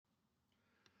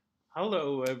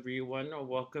Hello, everyone.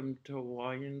 Welcome to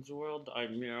Wyan's World.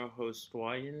 I'm your host,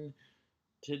 Wyan.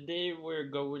 Today, we're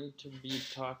going to be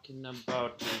talking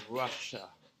about Russia.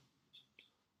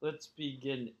 Let's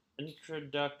begin.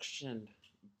 Introduction.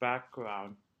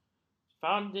 Background.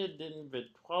 Founded in the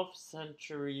 12th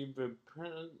century, the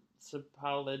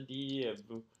Principality of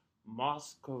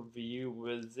Muscovy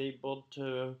was able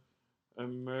to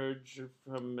emerge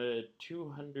from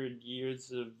 200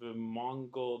 years of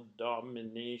Mongol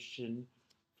domination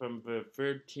from the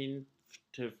 13th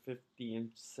to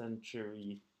 15th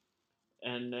century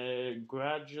and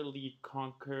gradually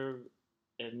conquer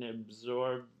and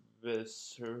absorb the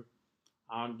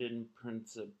surrounding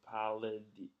principalities.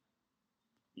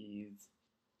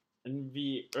 In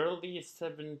the early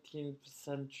 17th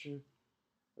century,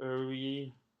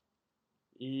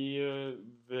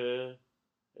 the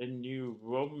new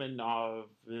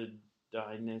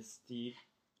dynasty,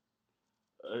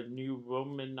 a new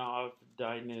Romanov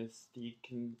dynasty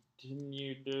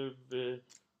continued the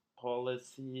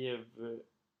policy of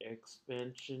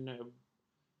expansion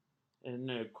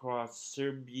and across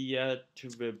Serbia to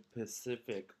the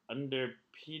Pacific. Under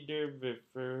Peter the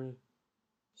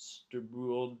First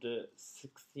ruled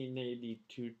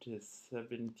 1682 to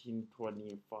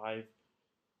 1725,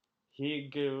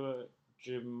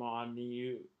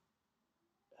 hegemony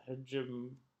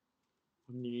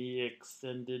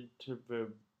extended to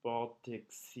the Baltic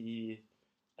Sea,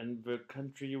 and the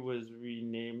country was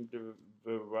renamed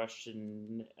the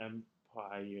Russian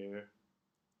Empire.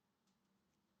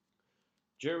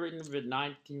 During the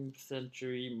 19th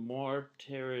century, more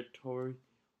territory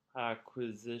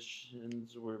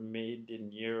acquisitions were made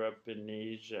in Europe and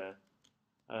Asia.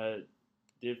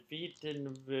 Defeat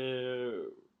in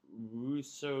the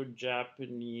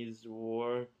Russo-Japanese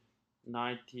War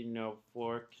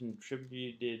 1904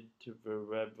 contributed to the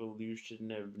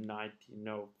Revolution of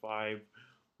 1905,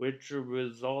 which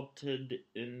resulted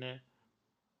in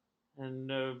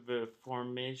the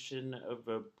formation of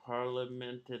a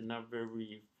parliament and other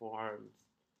reforms.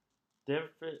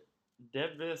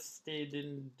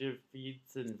 Devastating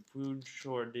defeats and food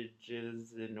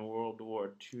shortages in World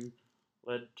War II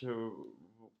led to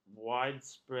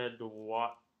widespread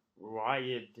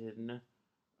rioting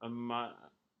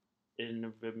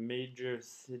in the major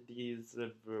cities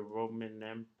of the Roman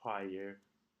Empire.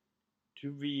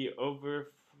 To the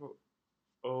overthrow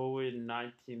in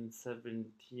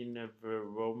 1917 of the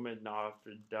Romanov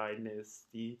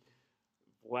dynasty,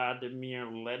 Vladimir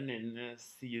Lenin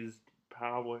seized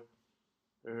power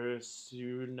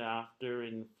soon after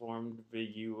and formed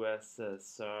the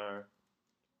USSR.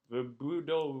 The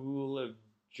brutal rule of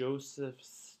Joseph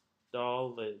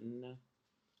Stalin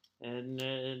in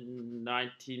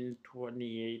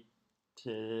 1928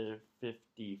 to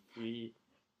 53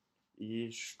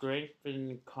 he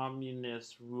strengthened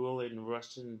communist rule and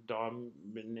Russian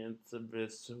dominance of the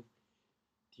Soviet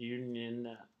Union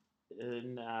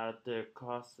at the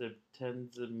cost of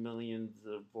tens of millions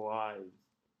of lives.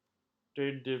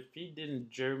 Their defeat in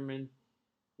Germany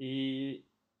in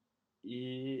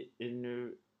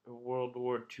World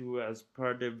War II as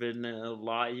part of an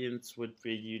alliance with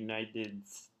the United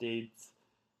States.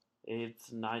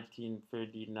 It's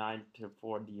 1939 to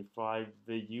 45.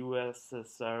 The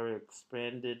USSR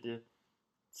expanded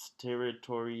its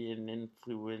territory and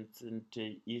influence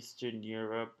into Eastern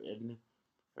Europe and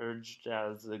emerged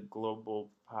as a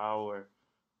global power.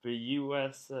 The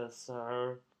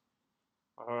USSR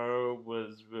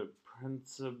was the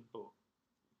principal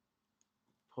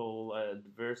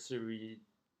adversary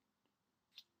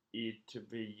to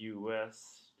the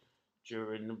US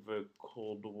during the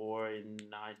Cold War in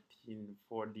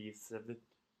 1947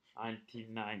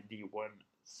 1991.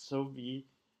 Soviet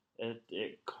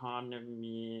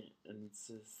economy and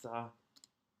society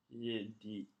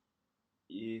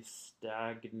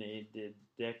stagnated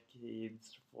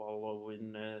decades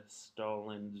following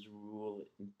Stalin's rule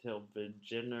until the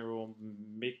General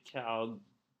Mikhail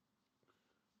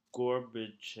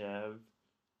Gorbachev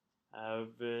of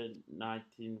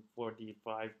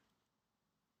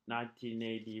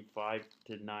 1985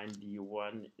 to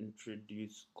 91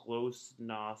 introduced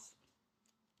closeness,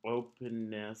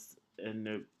 openness, and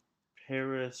a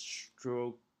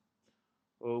perestroika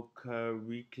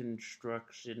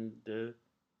reconstruction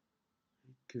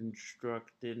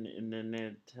constructed in an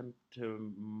attempt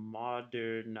to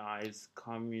modernize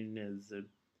communism.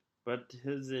 But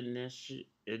his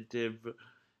initiative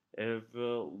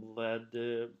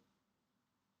led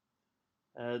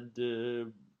had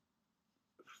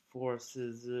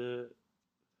forces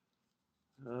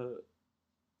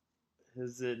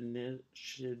his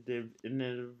initiative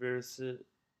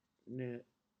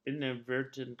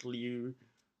inadvertently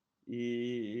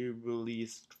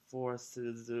released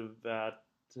forces that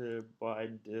by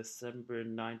December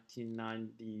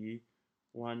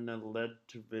 1991 led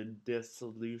to the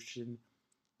dissolution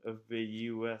of the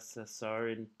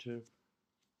USSR into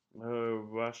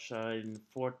Russia and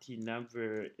 14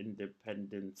 other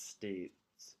independent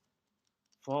states.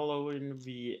 Following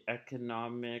the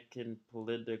economic and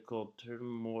political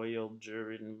turmoil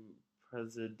during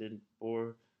President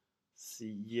Boris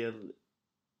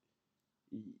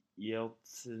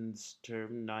Yeltsin's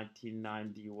term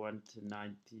 1991 to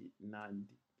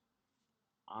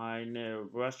 1999,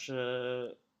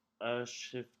 Russia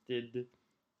shifted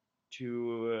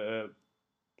to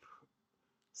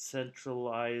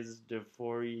centralized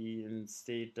foreign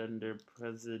state under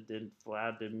President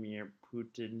Vladimir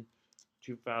Putin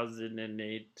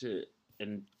 2008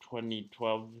 and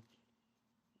 2012,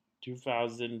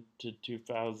 2000 to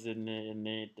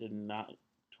 2008 and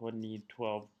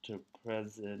 2012 to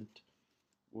present,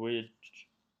 which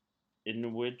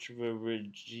in which the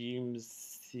regime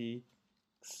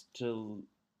seeks to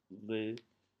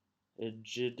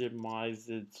legitimize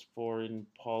its foreign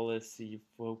policy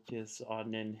focus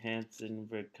on enhancing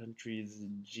the country's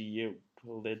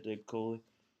geopolitical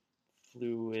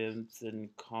influence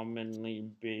and commonly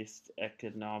based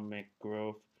economic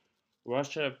growth.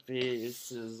 Russia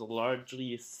faces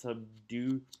largely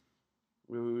subdued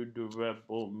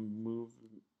rebel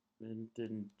movement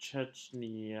in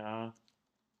Chechnya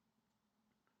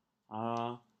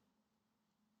uh,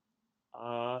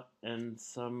 and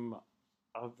some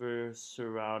other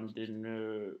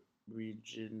surrounding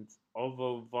regions.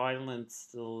 Although violence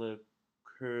still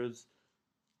occurs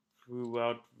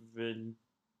throughout the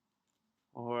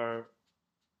or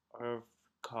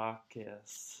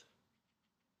Caucasus.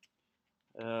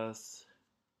 As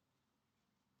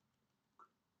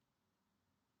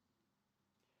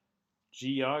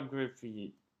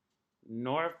geography,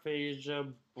 North Asia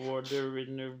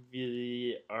bordering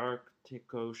the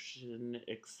Arctic Ocean,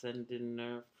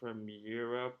 extending from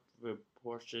Europe, the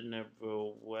portion of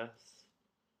the west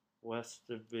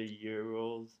of the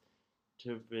Urals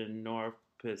to the North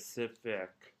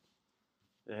Pacific.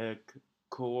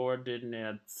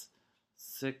 Coordinates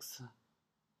 6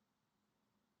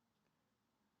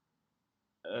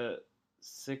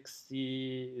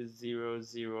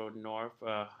 6000 north,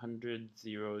 100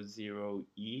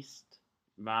 east.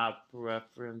 Map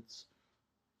reference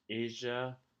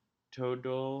Asia.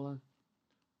 Total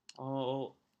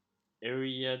all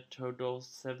area total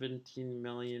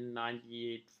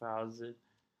 17,098,000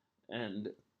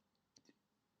 and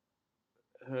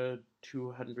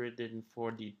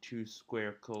 242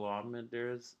 square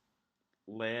kilometers.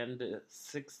 Land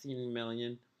 16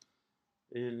 million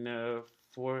in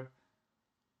 4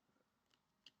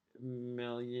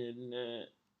 million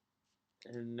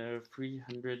and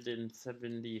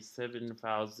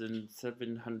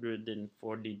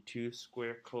 377,742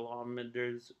 square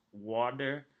kilometers.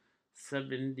 Water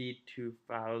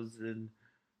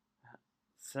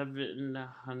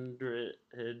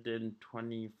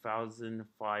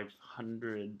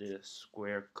 72,720,500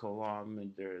 square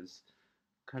kilometers.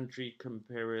 Country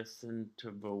comparison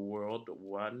to the world: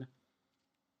 1.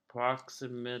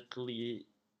 Approximately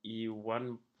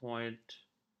 1 point.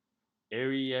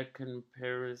 Area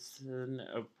comparison: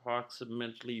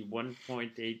 approximately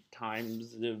 1.8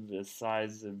 times the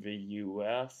size of the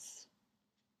US.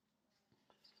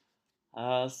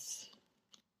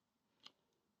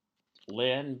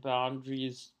 Land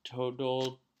boundaries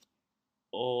total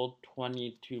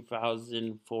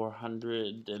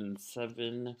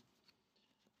 22,407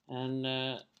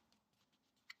 and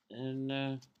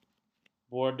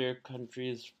border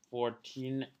countries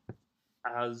 14.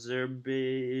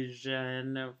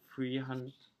 Azerbaijan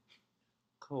 300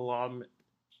 kilometers.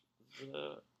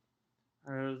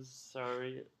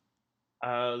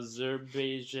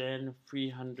 Azerbaijan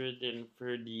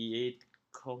 338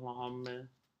 kilometers.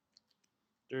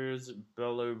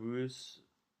 Belarus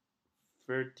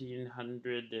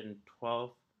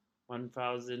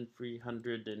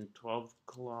 1,312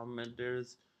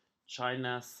 kilometers.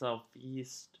 China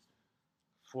southeast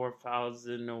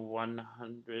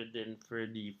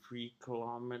 4,133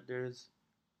 kilometers.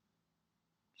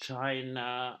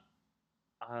 China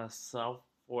south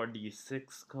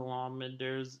 46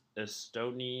 kilometers.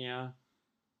 Estonia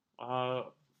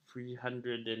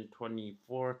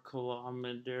 324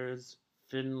 kilometers.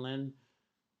 Finland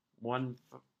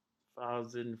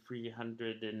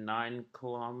 1,309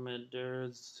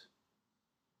 kilometers.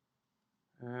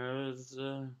 There's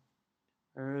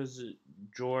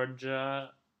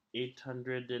Georgia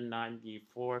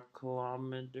 894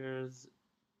 kilometers.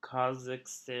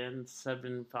 Kazakhstan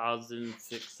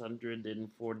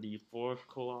 7,644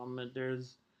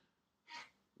 kilometers,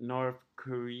 North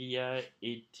Korea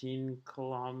 18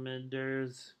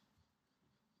 kilometers,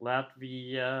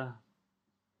 Latvia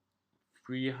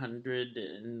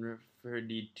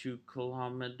 332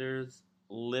 kilometers,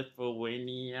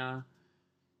 Lithuania,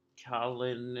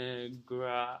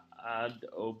 Kaliningrad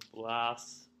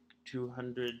Oblast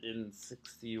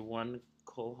 261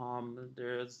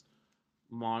 kilometers,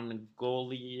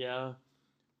 Mongolia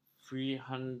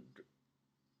 300,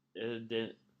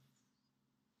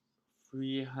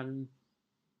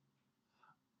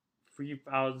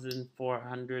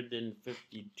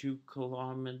 3,452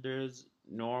 kilometers,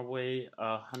 Norway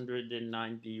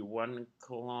 191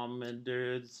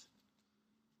 kilometers,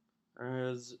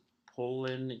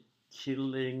 Poland,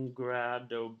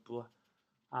 Kaliningrad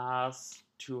Oblast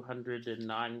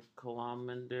 209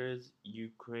 kilometers,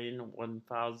 Ukraine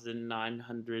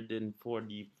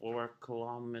 1,944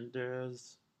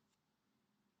 kilometers.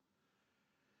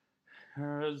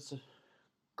 Here's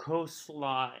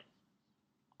coastline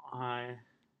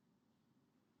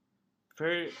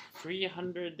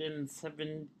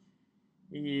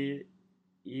 370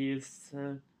 is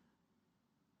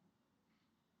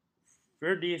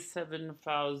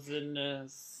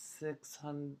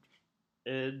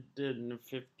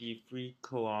 37,653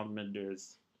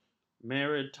 kilometers.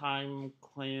 Maritime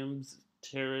claims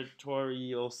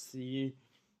territorial sea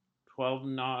 12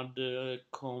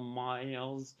 nautical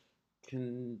miles.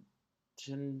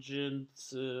 Contingent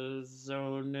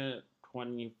zone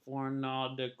 24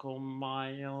 nautical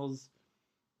miles.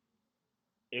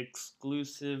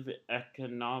 Exclusive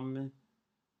economic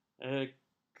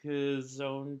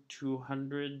zone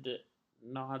 200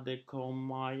 nautical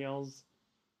miles.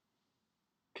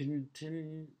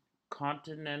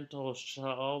 Continental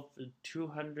shelf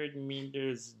 200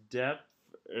 meters depth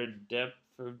or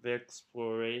depth of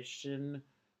exploration.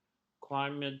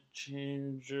 Climate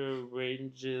change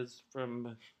ranges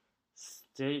from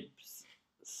steeps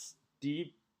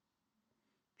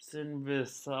in the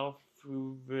south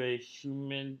through the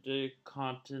humid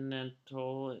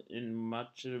continental in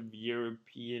much of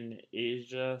European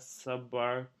Asia,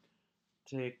 subarctic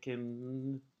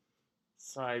and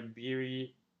Siberia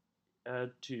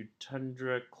to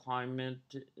tundra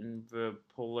climate in the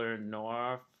polar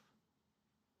north.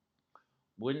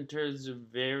 Winters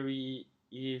vary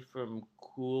from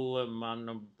cool among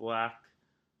the Black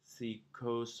Sea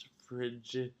coast,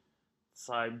 frigid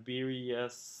Siberia,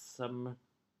 summer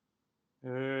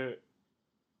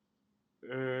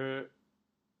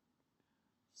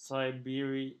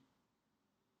Siberia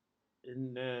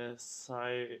in the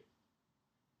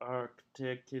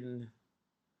Arctic and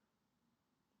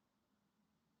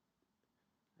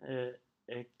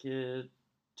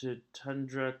to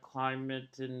tundra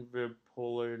climate in the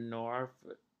polar north.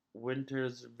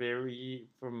 Winters vary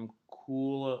from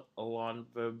cool along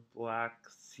the Black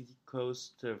Sea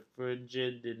coast to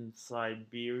frigid in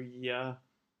Siberia.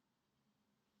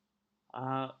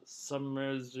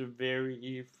 Summers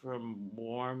vary from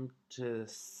warm to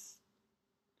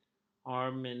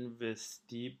warm in the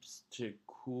steeps to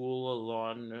cool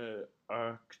along the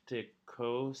Arctic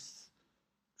coast.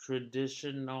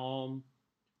 Traditional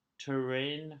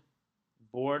terrain,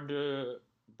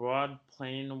 broad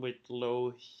plain with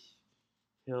low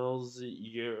hills,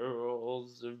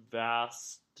 Urals,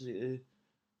 vast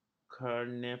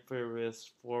coniferous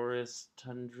forests,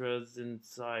 tundras in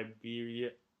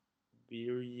Siberia,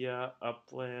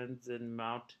 uplands and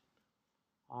mountains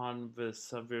on the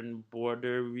southern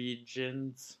border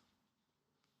regions,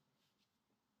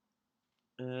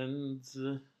 and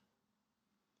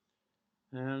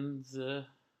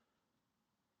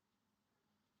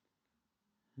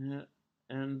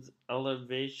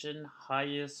elevation.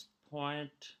 Highest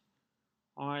point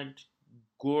on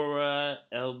Gora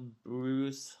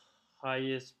Elbrus,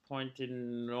 highest point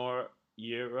in North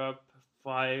Europe,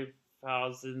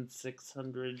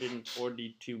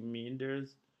 5,642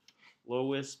 meters.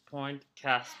 Lowest point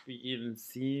Caspian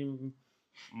Sea,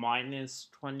 minus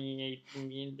 28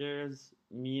 meters.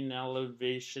 Mean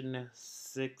elevation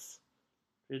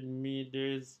 600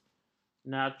 meters.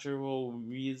 Natural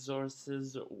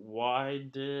resources,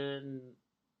 wide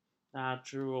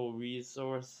natural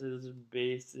resources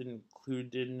base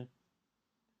including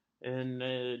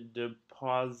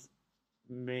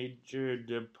major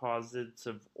deposits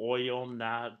of oil,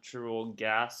 natural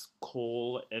gas,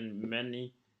 coal, and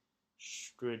many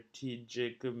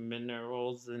strategic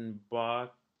minerals and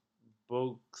bauxite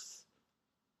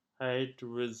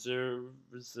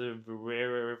reserves of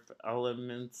rare earth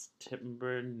elements.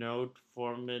 Timber, note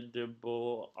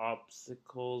formidable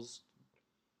obstacles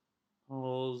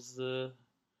of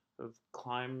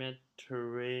climate,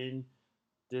 terrain,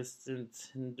 distance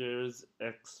hinders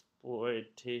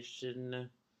exploitation,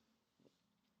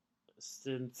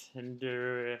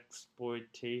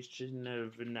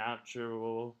 of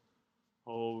natural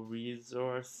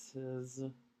resources,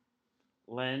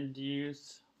 land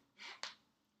use,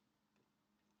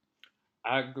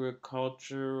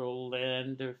 agricultural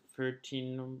land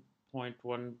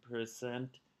 13.1%,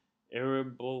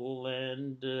 arable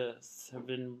land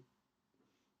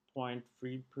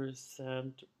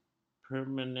 7.3%,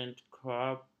 permanent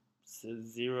crops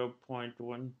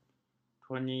 0.1,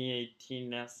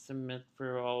 2018 estimate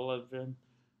for all of them,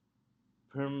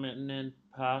 permanent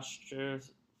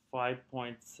pastures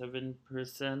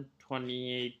 5.7%,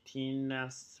 2018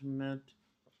 estimate,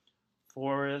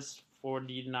 forest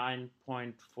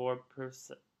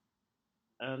 49.4%,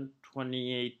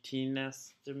 2018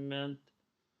 estimate,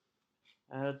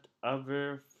 at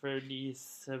other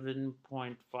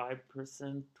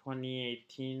 37.5%,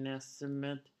 2018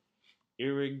 estimate,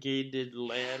 irrigated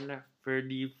land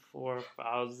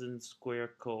 34,000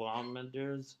 square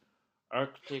kilometers,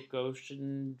 Arctic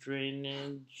Ocean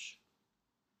drainage,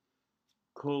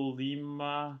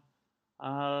 Colima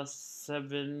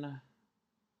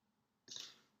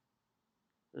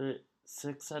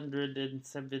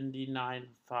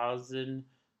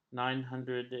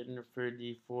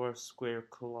 679,934 square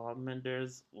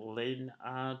kilometers,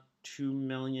 Lena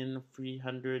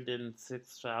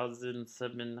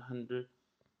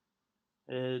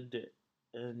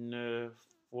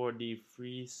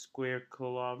 2,306,743 square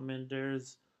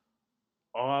kilometers,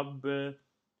 Ob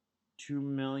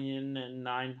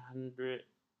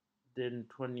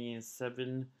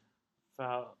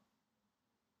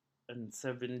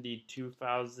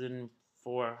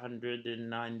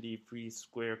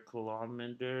square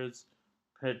kilometers,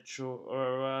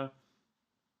 Petchora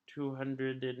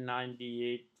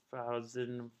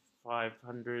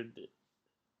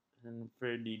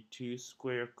 298,532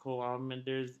 square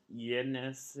kilometers,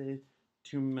 Yenisei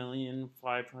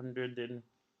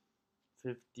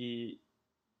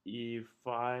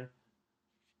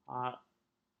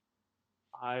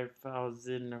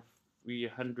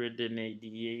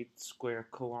square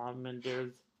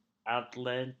kilometers,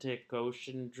 Atlantic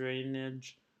Ocean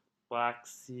drainage, Black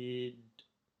Sea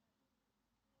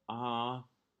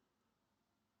on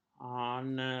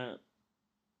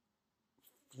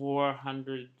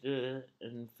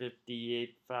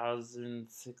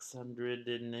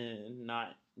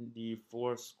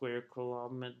 458,694 square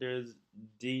kilometers,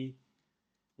 D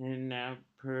in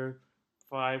per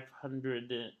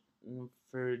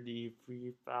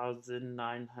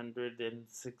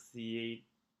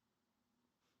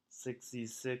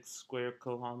 533,966 square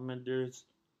kilometers,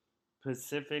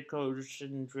 Pacific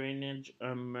Ocean drainage,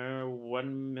 Amur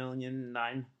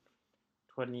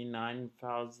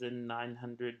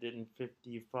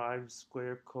 1,029,955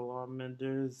 square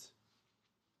kilometers,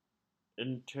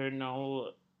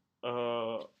 internal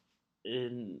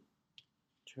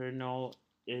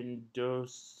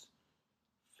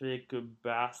Indo-Pacific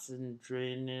basin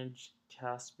drainage,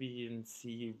 Caspian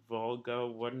Sea, Volga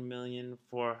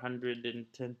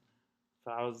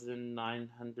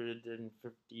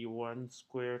 1,410,951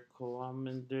 square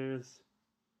kilometers,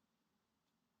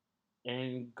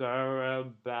 Angara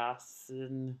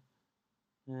basin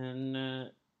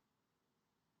and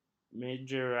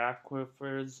major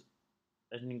aquifers,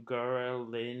 Angara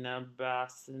Lena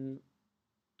basin,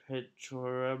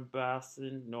 Petchora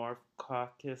basin, North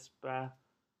Caucasus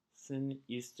basin,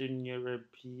 Eastern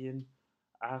European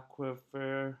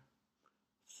aquifer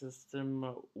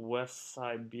system, West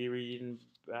Siberian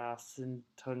basin,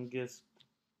 Tungus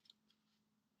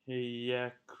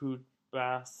Yakut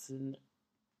basin,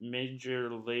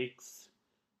 major lakes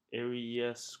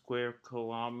area square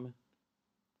kilometer,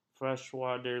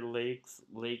 freshwater lakes,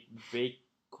 Lake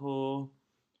Baikal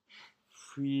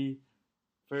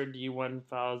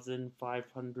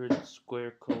 31,500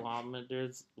 square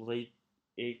kilometers, Lake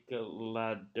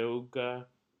Ladoga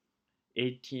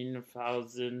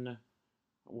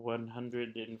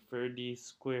 18,130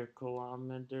 square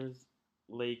kilometers,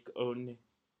 Lake Onega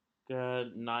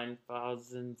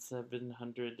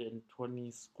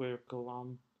 9,720 square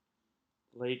kilometers,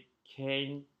 Lake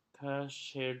Kangka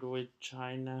shared with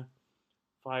China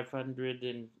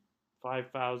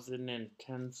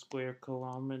 5,010 square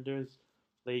kilometers,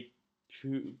 Lake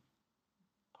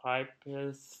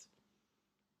Peipus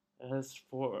has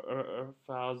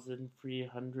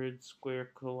 4,300 square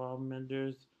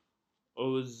kilometers,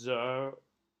 Ozar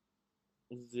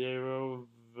Zero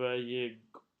Vayag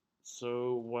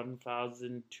so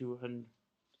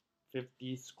 1,250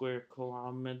 50 square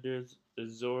kilometers.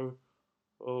 Zorobabel,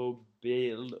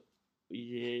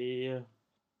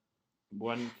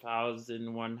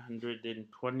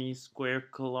 1,120 square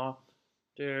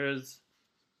kilometers.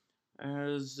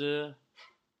 As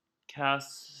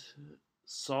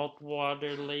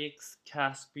saltwater lakes,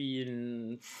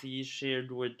 Caspian Sea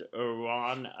shared with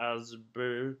Iran,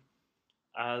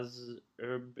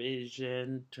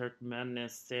 Azerbaijan,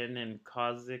 Turkmenistan, and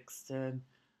Kazakhstan.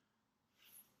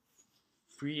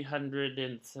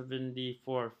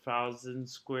 374,000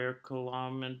 square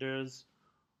kilometers.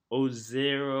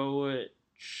 Ozero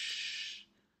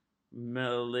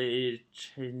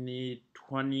Chmelnytsky,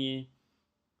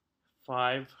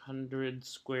 2,500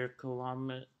 square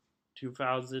kilometers.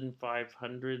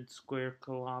 2,500 square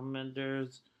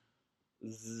kilometers.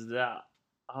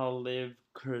 Zaliv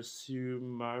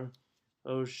Kursumar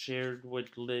shared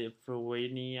with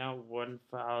Lithuania,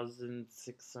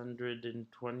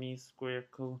 1,620 square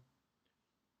kilometers.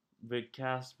 The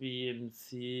Caspian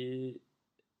Sea.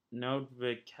 Note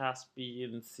the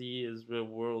Caspian Sea is the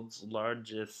world's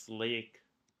largest lake.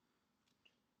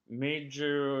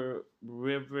 Major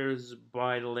rivers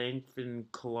by length in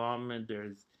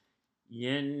kilometers.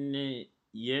 Yenisei,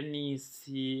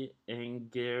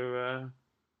 Angara,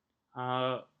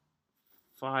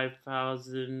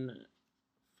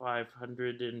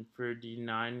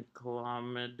 5,539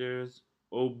 kilometers.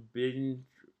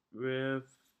 Obinriv,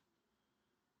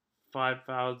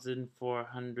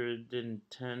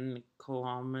 5,410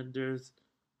 kilometers.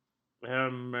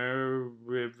 Amur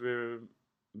River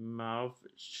mouth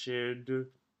shared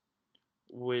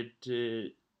with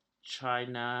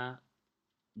China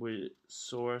with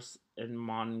source in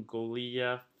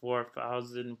Mongolia,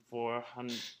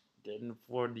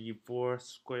 4,444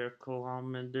 square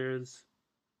kilometers.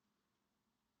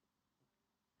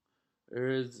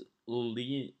 There's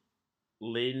Lena,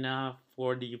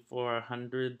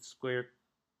 4,400 square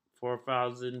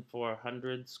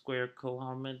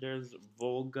kilometers.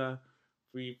 Volga,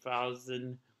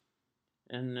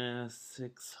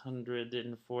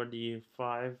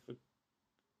 3,645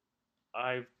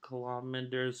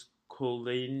 kilometers.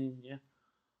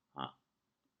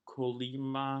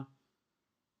 Kolyma,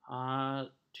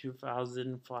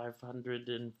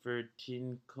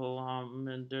 2,513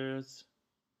 kilometers.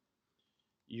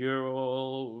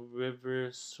 Ural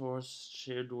River source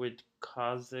shared with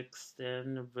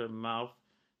Kazakhstan, the mouth,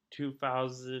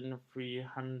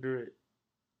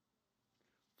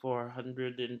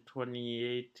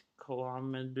 2,428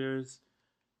 kilometers.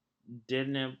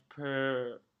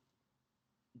 Dnieper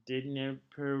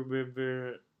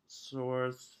River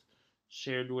source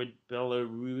shared with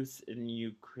Belarus and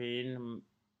Ukraine,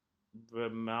 the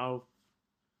mouth.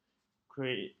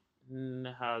 Ukraine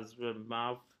has the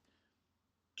mouth,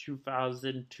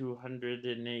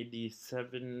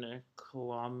 2,287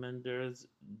 kilometers.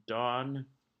 Don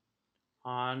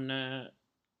on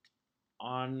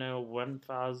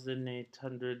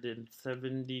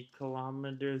 1,870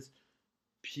 kilometers.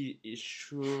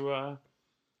 Pishura,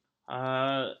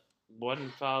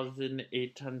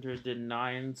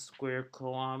 1,809 square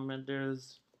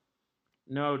kilometers.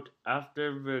 Note,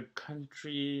 after the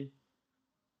country's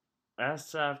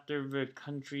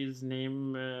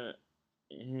name,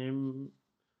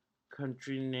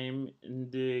 country name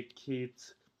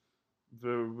indicates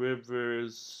the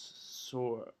river's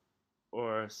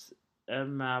source.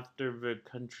 M after the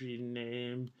country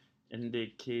name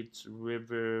indicates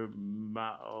river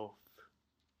mouth.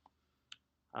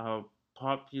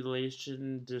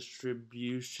 Population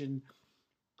distribution.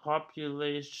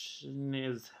 Population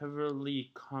is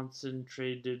heavily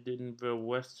concentrated in the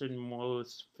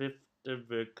westernmost fifth of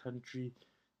the country,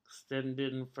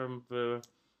 extending from the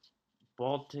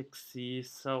Baltic Sea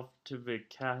south to the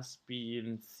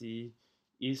Caspian Sea,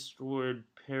 eastward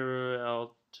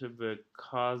parallel to the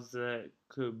Kazakh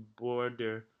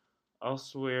border.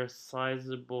 Elsewhere,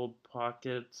 sizable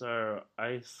pockets are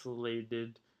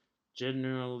isolated,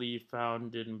 generally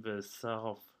found in the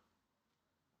south.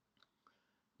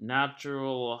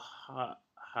 Natural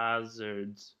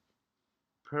hazards.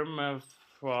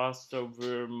 Permafrost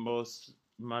over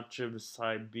much of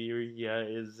Siberia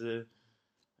is a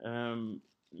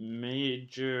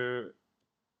major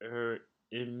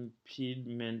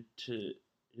impediment to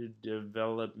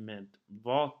development.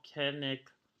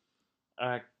 Volcanic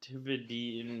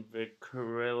activity in the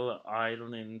Kuril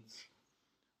Islands.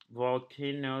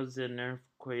 Volcanoes and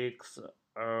earthquakes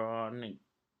are on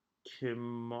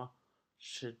Kamchatka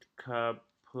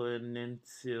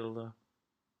Peninsula.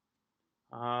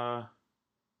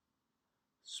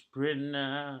 Spring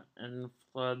and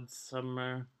flood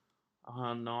summer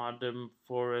on autumn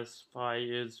forest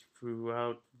fires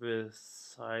throughout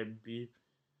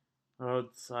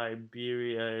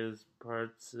Siberia as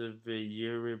parts of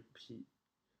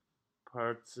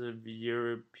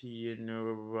European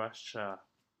Russia.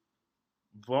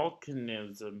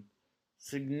 Volcanism.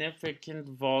 Significant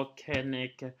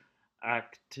volcanic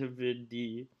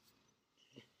activity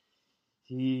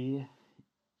in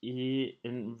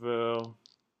the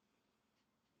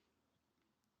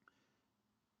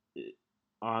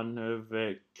on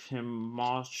the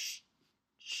Kamchatka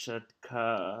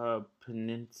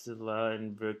Peninsula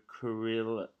and the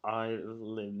Kuril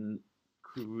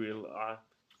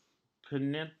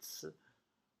Peninsula.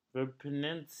 The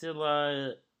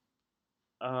peninsula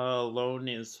alone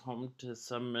is home to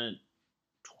some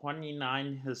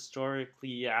 29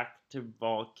 historically active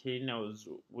volcanoes,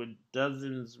 with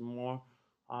dozens more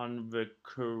on the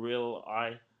Kuril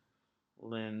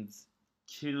Islands.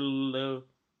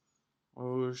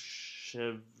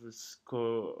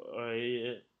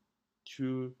 Kiloshevskoye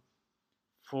to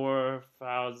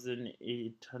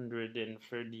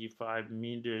 4,835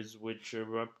 meters, which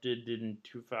erupted in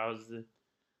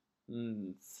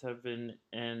 2007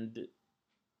 and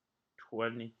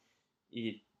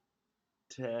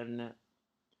 2010,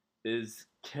 is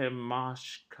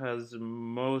Kamchatka's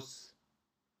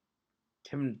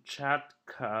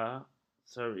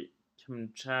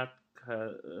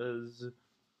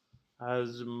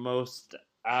most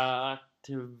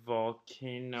active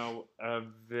volcano of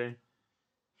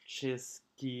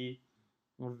Chesky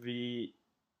V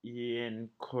in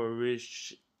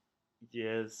Koryaksky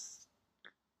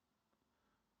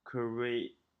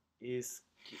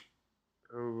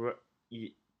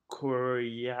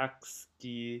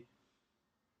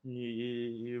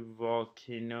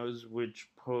volcanoes, which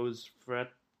pose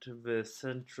threat to the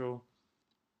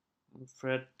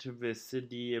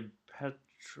city of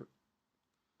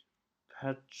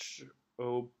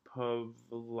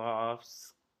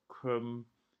Petropavlovsk.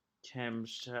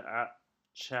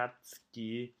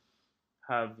 Kamchatsky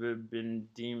have been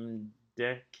deemed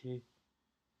decade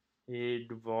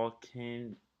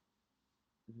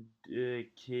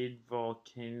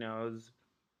volcanoes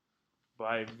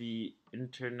by the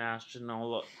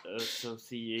International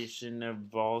Association of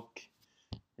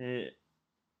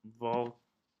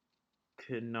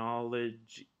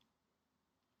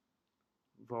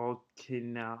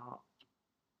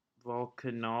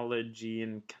Volcanology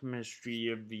and Chemistry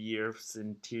of the Earth's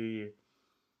interior.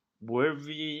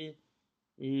 Worthy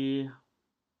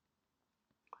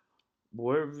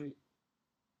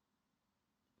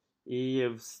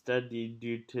of study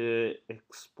due to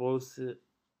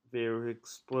their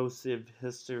explosive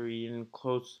history and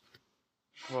close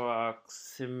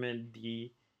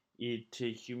proximity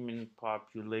to human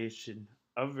population.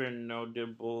 Other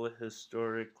notable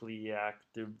historically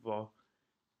active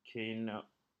volcanoes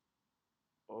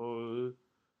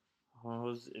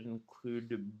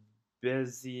include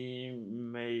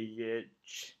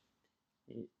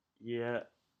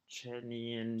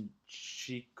Bezymyachny and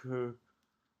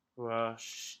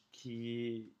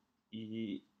Chikorashki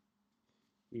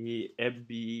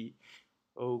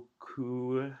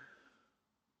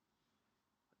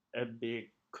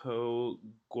Ebiko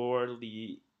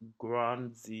Gorly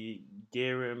Gronzi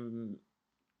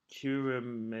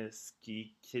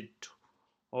Kuramisky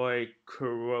Kitoy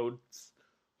Kurots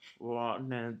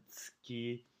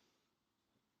Ronetsky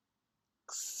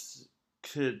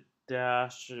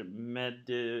Kdash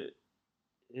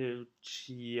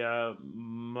Medivchia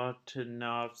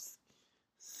Motanovsk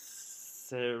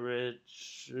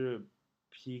Serech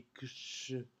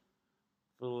Piksh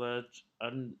Village.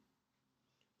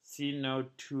 See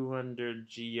note 200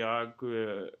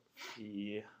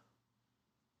 Geography.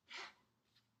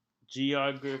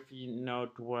 Geography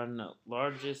note 1.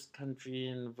 Largest country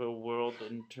in the world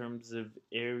in terms of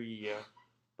area,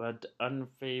 but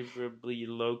unfavorably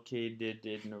located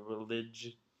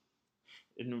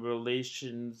in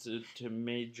relations to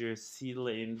major sea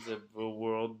lanes of the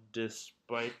world,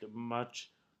 despite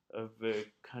much of the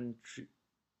country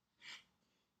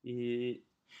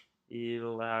it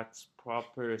lacks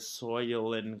proper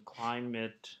soil and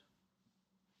climate.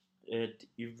 It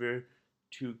either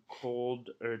too cold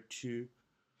or too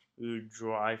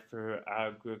dry for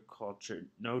agriculture.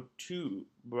 Note 2.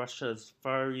 Russia's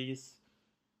Far East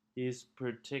is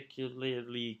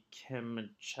particularly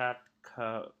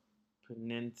Kamchatka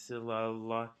Peninsula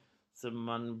lies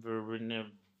among the Ring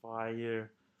of Fire.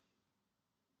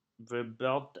 The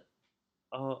belt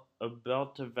a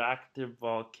belt of active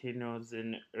volcanoes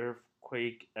and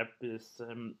earthquake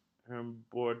epicenter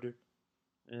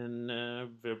in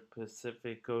the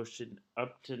Pacific Ocean.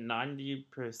 Up to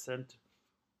 90%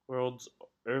 world's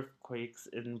earthquakes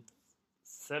and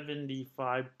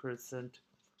 75%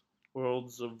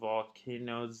 world's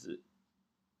volcanoes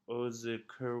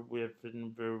occur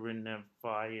within the ring of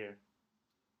fire.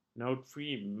 Note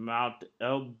 3. Mount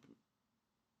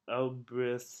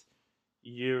Elbrus,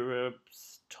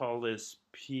 Europe's tallest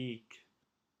peak.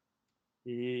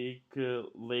 Lake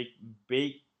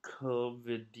Baikal,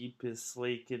 the deepest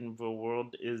lake in the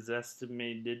world, is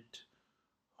estimated to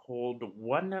hold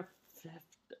 1/5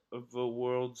 of the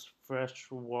world's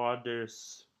freshwater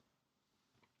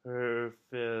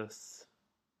surface.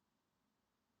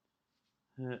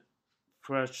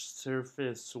 Fresh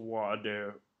surface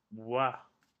water. Wow.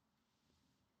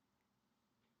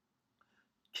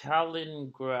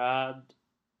 Kaliningrad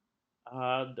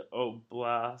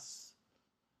Oblast.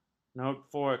 Note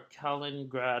 4.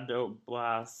 Kaliningrad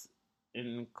Oblast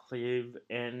enclave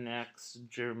annexed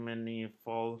Germany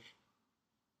following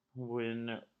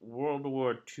World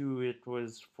War II. It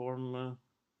was formerly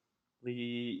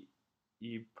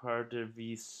part of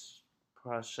East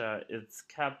Prussia. Its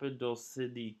capital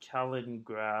city,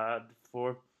 Kaliningrad,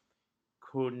 for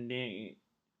Königsberg,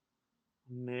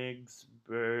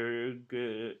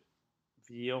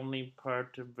 the only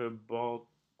part of the Baltic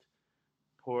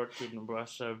port in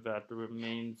Russia that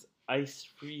remains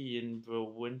ice-free in the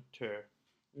winter.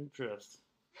 Interest.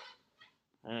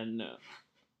 And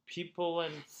people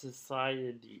and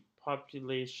society,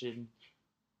 population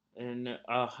in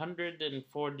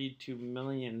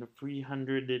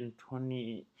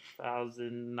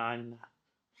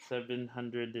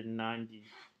 142,320,790.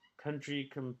 Country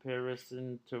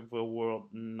comparison to the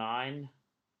world. 9.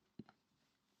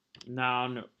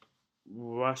 Noun,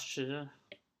 Russia.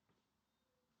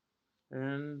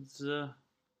 And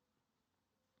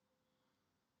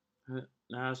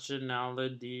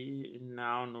nationality,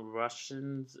 noun,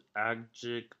 Russians.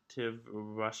 Adjective,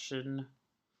 Russian.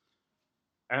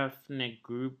 Ethnic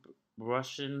group,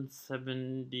 Russian,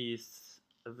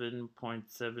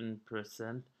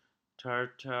 77.7%.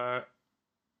 Tatar,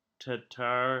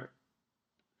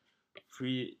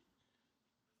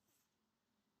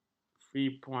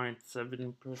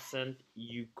 3.7%.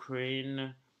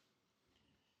 Ukraine,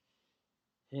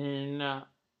 in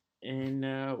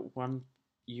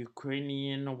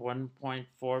Ukrainian,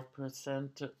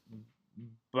 1.4%.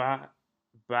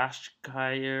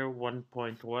 Bashkir,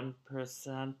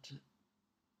 1.1%.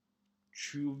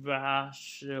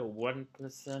 Chuvash,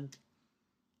 1%.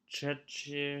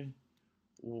 Chechen,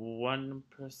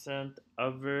 1%.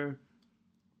 Other,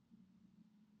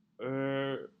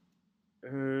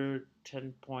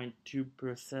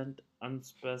 10.2%.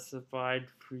 Unspecified,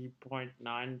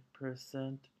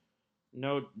 3.9%.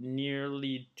 Note,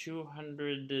 nearly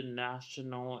 200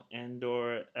 national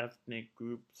and/or ethnic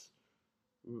groups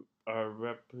are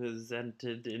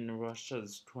represented in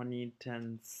Russia's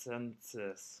 2010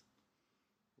 census.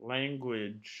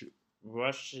 Language,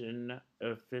 Russian,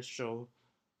 official,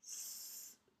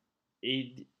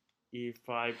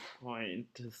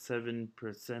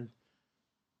 85.7%.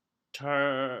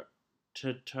 Tatar,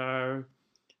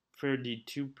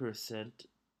 32%.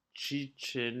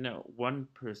 Chechen,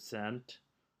 1%.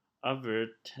 Other,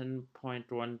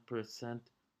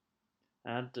 10.1%.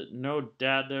 And no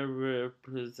data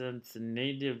represents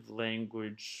native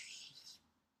language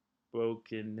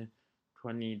spoken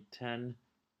 2010.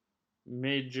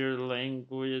 Major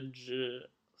language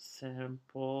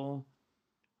sample.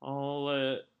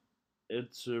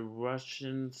 It's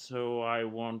Russian, so I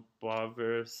won't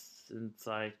bother since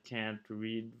I can't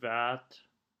read that.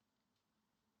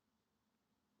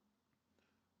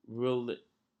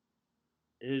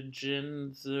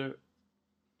 Religions,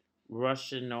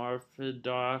 Russian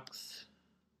Orthodox,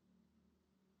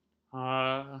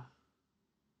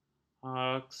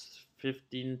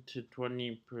 15 to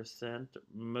 20%,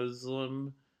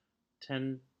 Muslim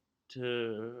 10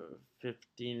 to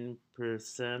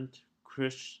 15%,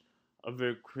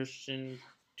 other Christian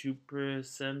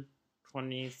 2%,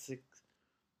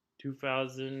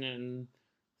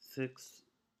 2006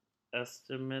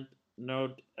 estimate.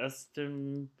 Note,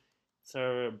 estimates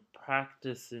are a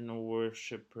practice in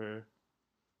worshipper.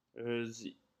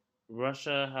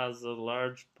 Russia has a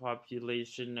large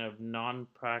population of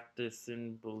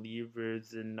non-practicing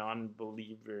believers and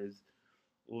non-believers.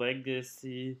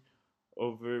 Legacy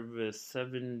over the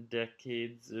 7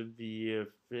 decades of the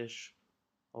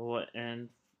official and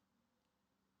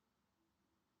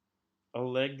a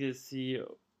legacy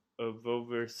of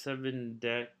over 7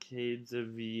 decades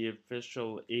of the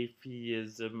official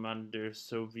atheism under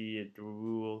Soviet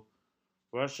rule.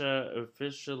 Russia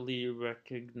officially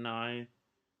recognized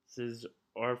is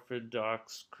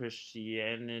Orthodox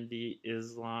Christianity,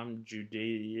 Islam,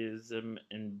 Judaism,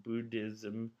 and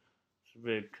Buddhism,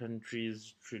 the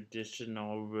country's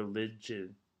traditional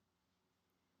religion.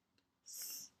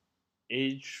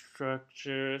 Age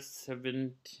structure: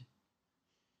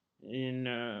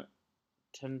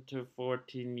 10 to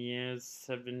 14 years,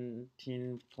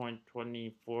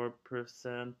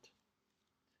 17.24%,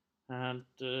 and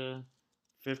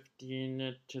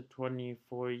 15 to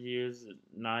 24 years,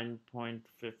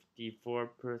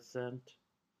 9.54%,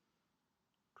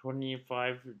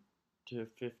 25 to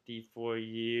 54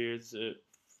 years,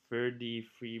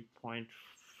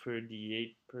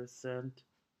 33.38%,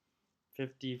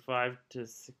 55 to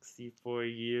 64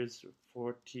 years,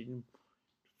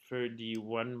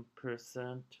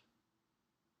 14.31%,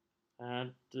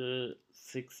 and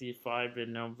 65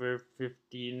 and over,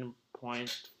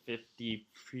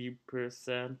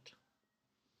 15.53%.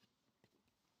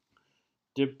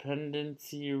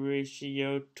 Dependency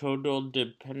ratio: total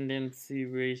dependency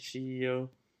ratio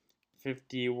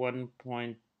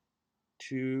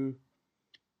 51.2,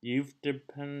 youth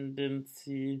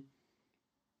dependency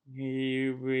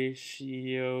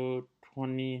ratio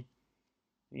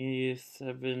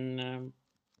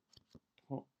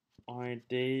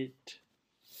 27.8,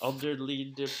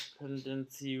 elderly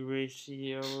dependency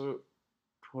ratio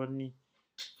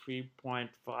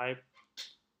 23.5,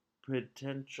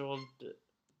 potential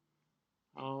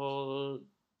all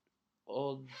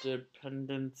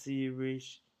dependency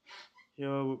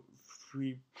ratio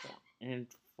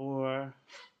 3.4.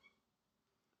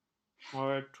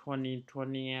 Our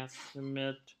 2020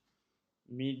 estimate: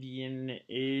 median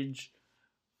age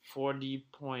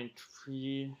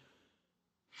 40.3,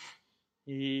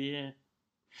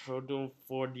 total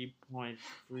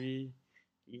 40.3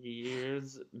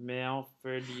 years, male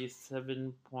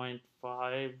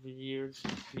 37.5 years,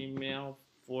 female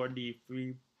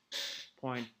 43.2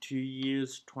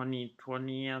 years.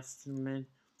 2020 estimate.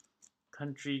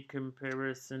 Country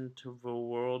comparison to the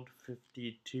world: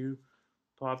 52.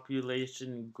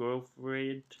 Population growth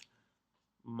rate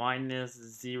minus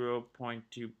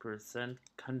 0.2%.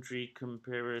 Country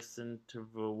comparison to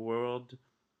the world: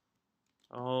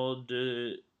 all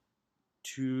the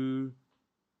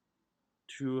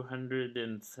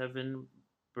 207.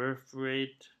 Birth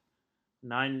rate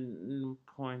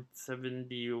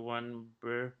 9.71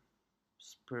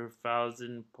 births per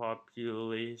thousand.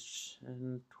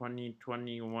 Population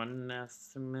 2021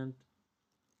 estimate.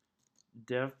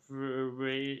 Death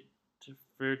rate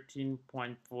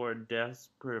 13.4 deaths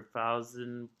per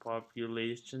thousand.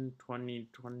 Population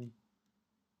 2020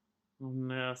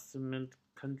 estimate.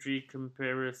 Country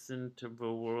comparison to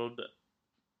the world: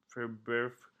 for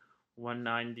birth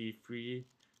 193.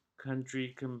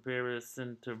 Country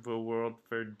comparison to the world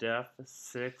for death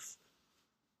 6.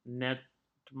 Net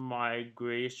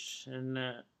migration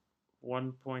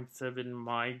 1.7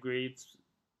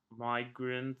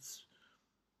 migrants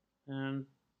and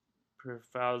per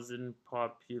thousand.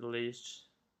 Population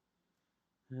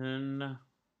in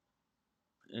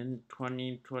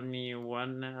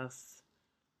 2021 estimate.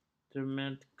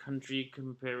 Country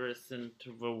comparison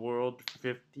to the world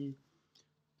 50.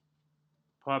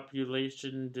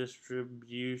 Population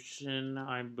distribution,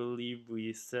 I believe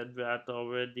we said that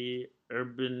already.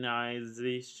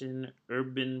 Urbanization,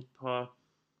 urban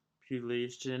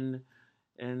population,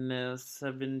 and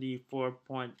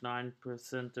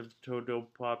 74.9% of total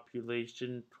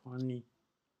population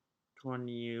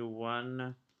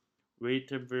 2021.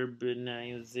 Rate of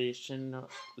urbanization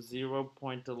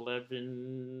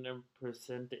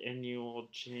 0.11% annual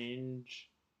change.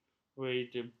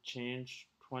 Rate of change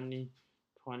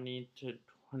 2020 to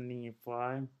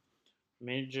 25.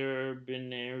 Major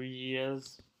urban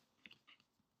areas: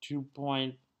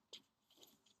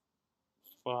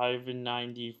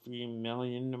 2.593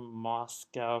 million,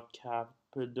 Moscow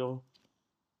capital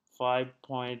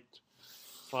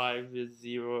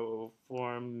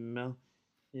 5.504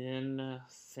 million,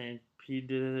 St.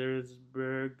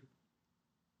 Petersburg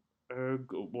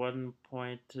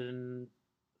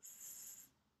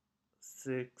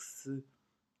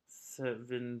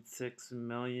 1.676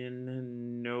 million,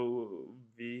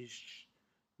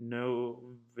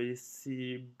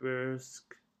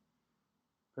 Novosibirsk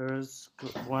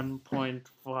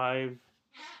 1.5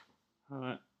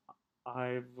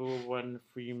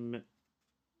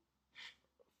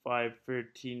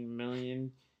 513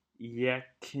 million,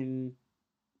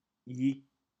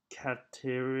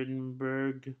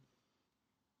 Yekaterinburg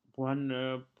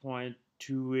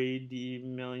 1.280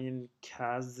 million,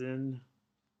 Kazan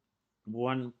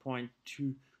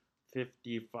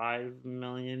 1.255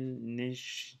 million,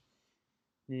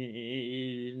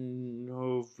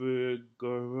 Novgorod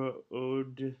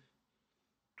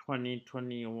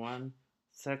 2021.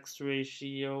 Sex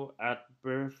ratio at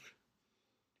birth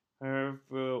of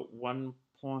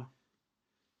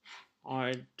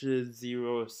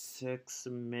 1.06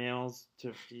 males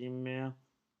to female.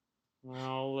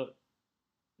 Well,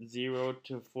 0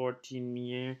 to 14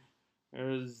 years,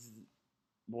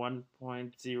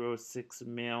 1.06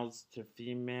 males to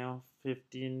female.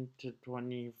 15 to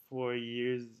 24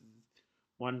 years,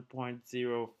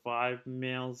 1.05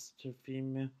 males to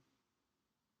female.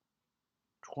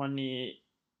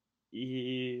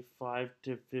 25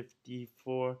 to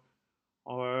 54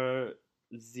 or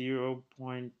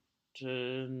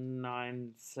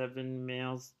 0.97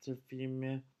 males to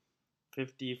female.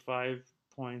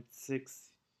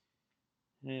 55.6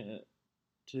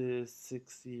 to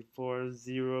 64,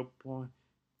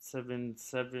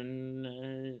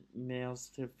 0.77 males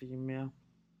to female.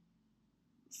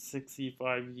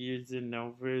 65 years and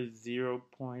over,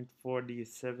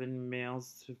 0.47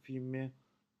 males to female.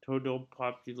 Total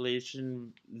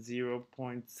population,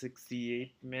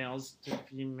 0.68 males to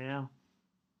female.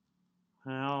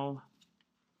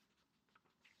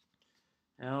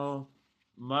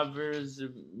 Mother's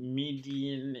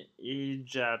median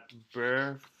age at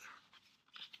birth,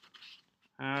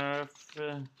 half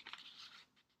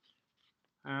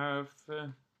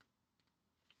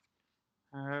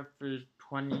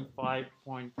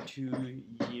 25.2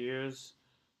 years.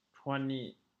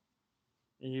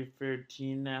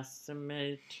 2013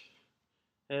 estimate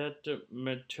at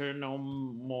maternal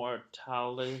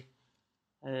mortality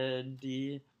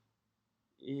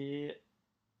rate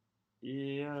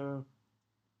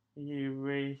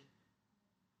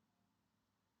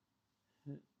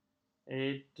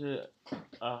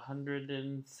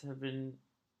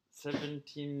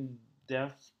 117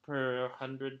 deaths per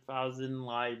 100,000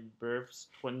 live births.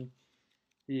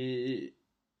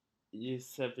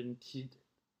 2017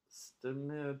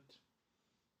 estimate.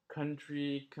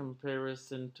 Country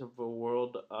comparison to the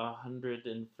world,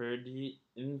 130.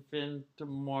 Infant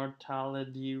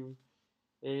mortality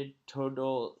rate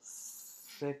total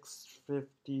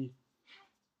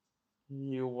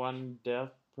 651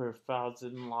 death per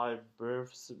 1,000 live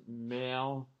births.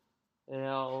 Male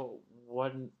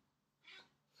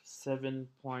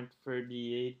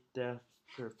 7.38 deaths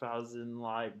per 1,000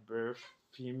 live births.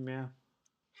 Female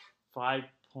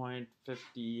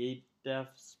 5.58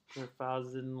 deaths per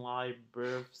 1,000 live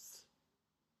births.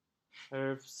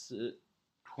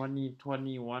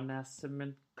 2021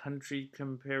 estimate. Country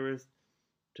comparison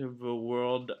to the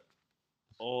world,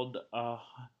 old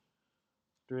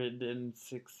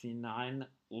 169.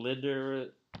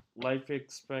 Life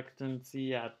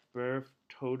expectancy at birth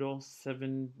total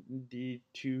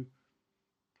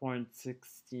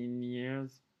 72.16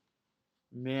 years.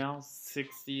 Male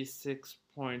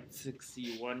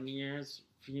 66.61 years.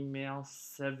 Female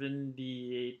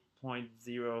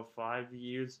 78.05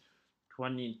 years.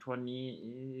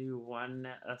 2021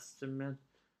 estimate.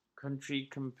 Country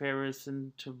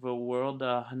comparison to the world,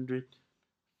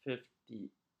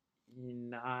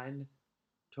 159.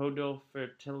 Total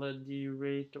fertility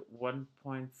rate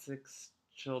 1.6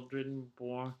 children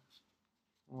born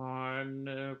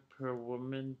per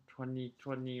woman.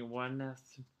 2021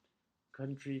 estimate.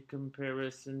 Country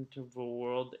comparison to the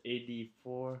world,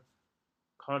 84.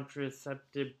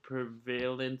 Contraceptive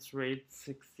prevalence rate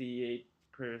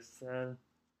 68%.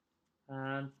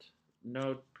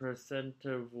 Note percent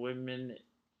of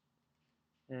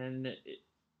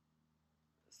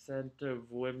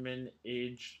women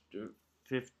aged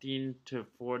 15 to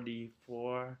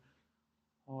 44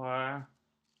 are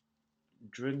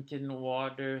drinking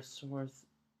water source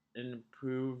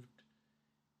improved.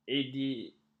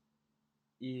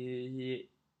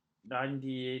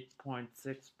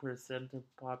 98.6% of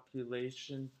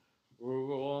population.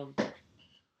 Rural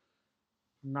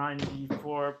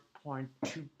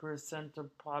 94.2%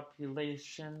 of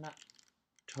population.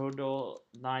 Total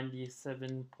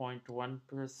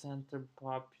 97.1% of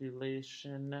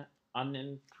population.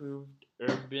 Unimproved.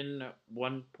 Urban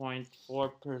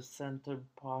 1.4% of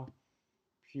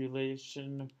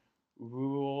population.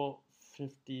 Rural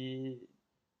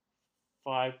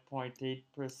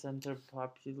 55.8% of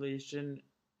population.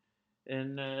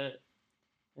 And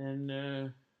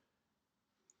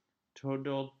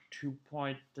total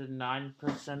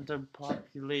 2.9% of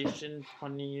population.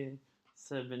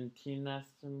 2017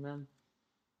 estimate.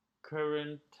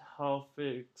 Current health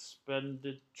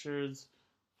expenditures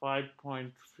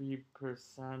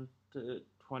 5.3%.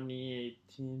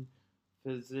 2018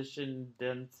 physician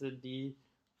density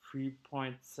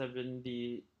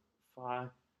 3.75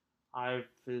 5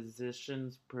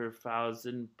 physicians per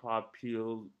thousand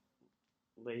population.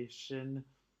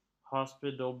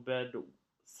 Hospital bed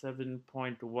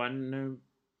 7.1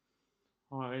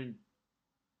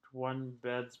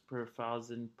 beds per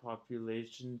thousand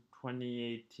population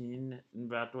 2018, and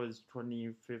that was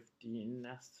 2015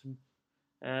 estimate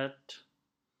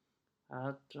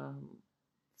let's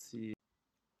see,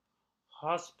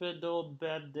 hospital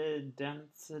bed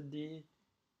density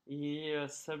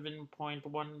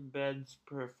 7.1 beds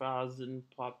per thousand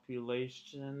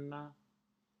population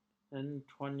in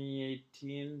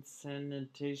 2018.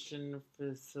 Sanitation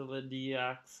facility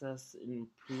access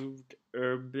improved,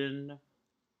 urban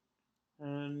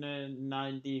and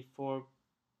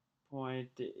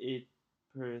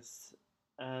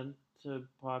 94.8% of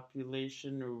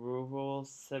population, rural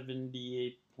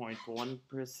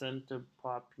 78.1% of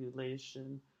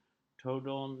population,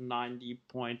 total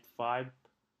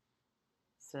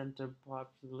 90.5% of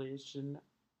population,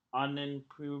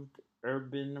 unimproved,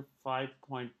 urban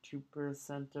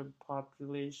 5.2% of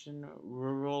population,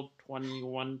 rural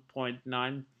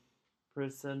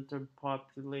 21.9% of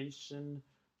population,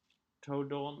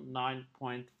 total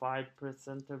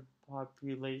 9.5% of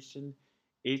population.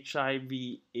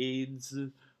 HIV/AIDS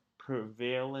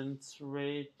prevalence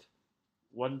rate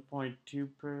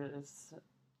 1.2%,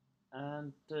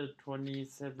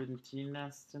 2017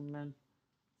 estimate.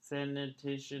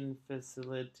 Sanitation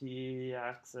facility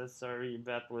access,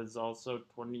 that was also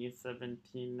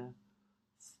 2017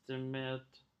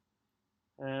 estimate.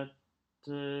 At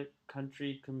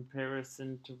country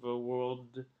comparison to the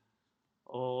world,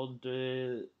 old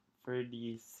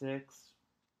 36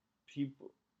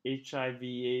 people,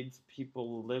 HIV/AIDS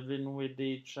people living with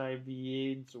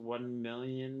HIV/AIDS 1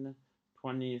 million,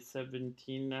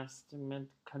 2017 estimate.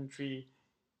 Country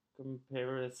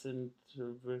comparison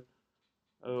to the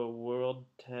world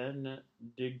 10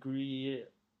 degree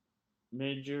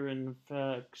major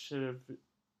infectious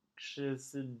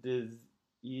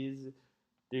disease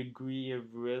degree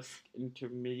of risk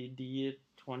intermediate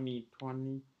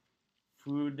 2020.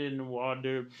 Food and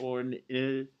waterborne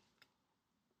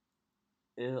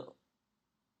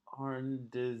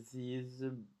Heart disease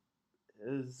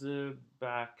is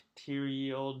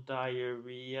bacterial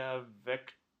diarrhea,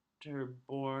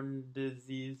 vector-borne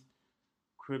disease,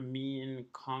 Crimean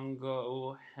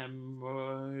Congo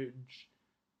hemorrhage,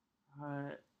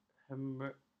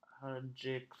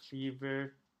 hemorrhagic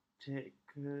fever,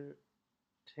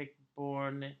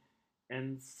 tick-borne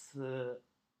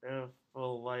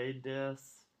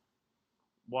encephalitis,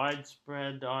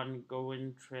 widespread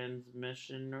ongoing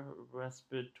transmission,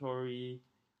 respiratory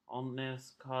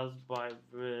illness caused by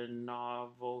the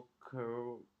novel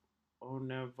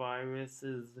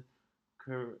coronavirus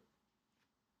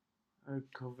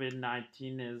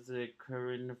COVID-19 is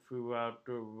occurring throughout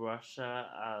Russia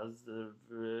as of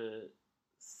the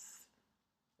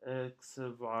 6th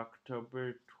of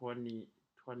October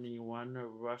 2021.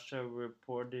 Russia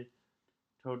reported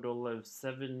total of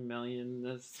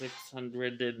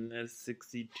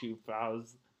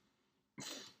 7,662,000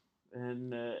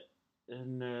 and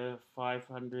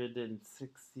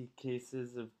 560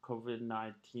 cases of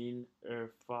COVID-19,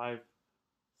 or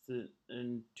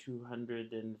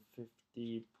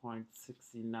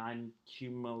 5,250.69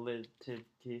 cumulative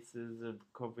cases of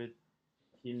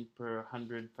COVID-19 per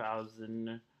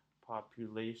 100,000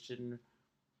 population,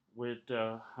 with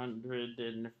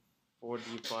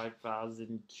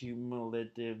 145,000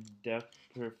 cumulative deaths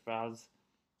per 1,000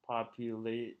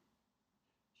 population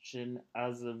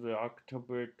as of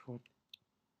October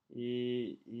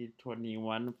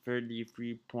 2021.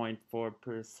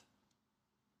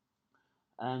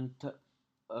 33.4%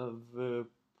 of the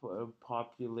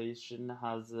population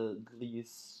has at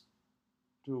least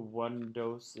one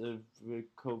dose of the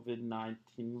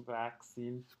COVID-19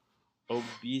 vaccine.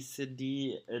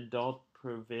 Obesity, adult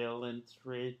prevalence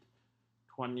rate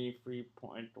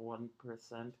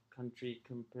 23.1%. Country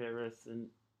comparison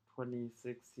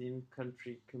 2016.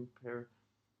 Country compared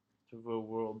to the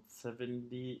world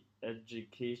 70.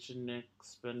 Education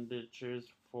expenditures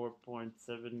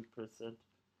 4.7%.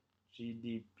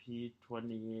 GDP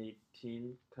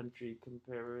 2018. Country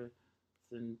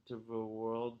comparison to the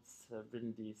world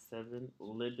 77.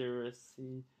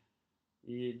 Literacy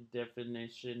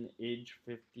definition, age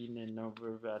 15 and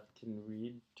over that can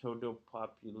read. Total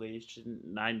population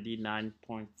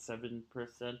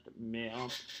 99.7%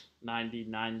 male,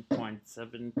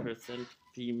 99.7%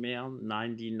 female,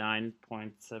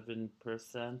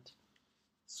 99.7%.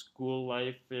 School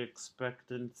life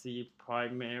expectancy,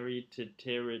 primary to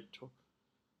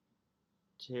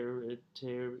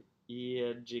tertiary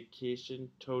education,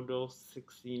 total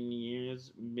 16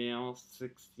 years, male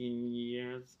 16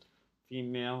 years,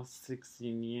 female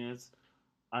 16 years,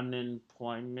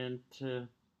 unemployment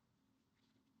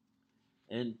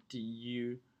and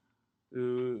you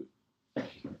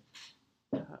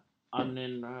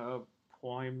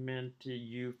unemployment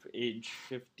youth age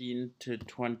 15 to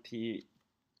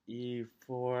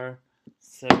 24,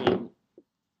 7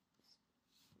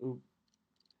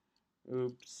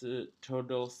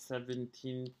 total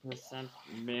 17%,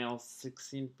 male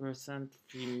 16%,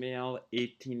 female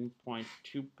 18.2%,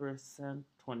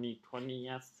 2020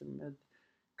 estimate.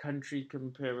 Country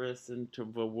comparison to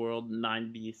the world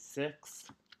 96.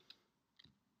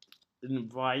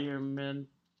 Environment,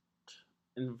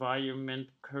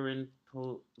 current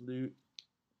pollute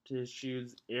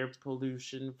issues, air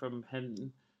pollution from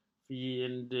heavy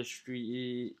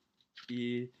industry,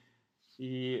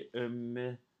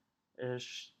 emissions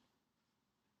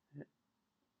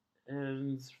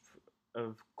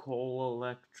of coal,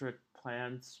 electric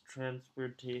plants,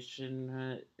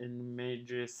 transportation in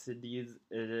major cities,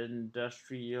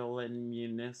 industrial and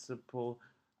municipal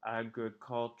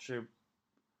agriculture,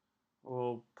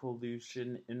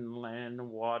 pollution, inland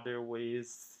waterways,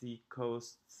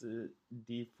 seacoasts,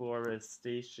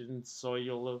 deforestation,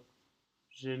 soil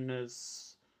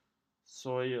genus,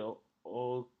 soil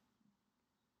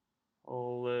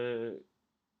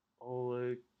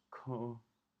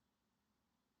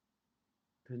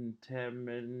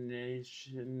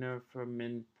contamination from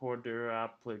importer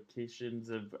applications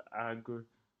of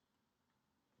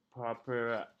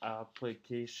proper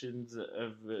applications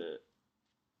of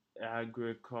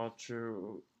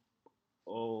agricultural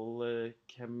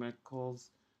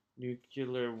chemicals,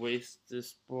 nuclear waste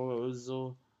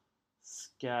disposal,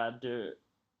 scattered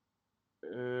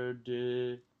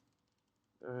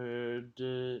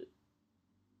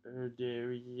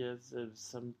areas of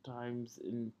sometimes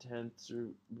intense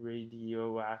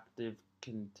radioactive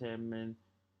contamination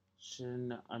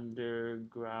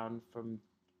underground from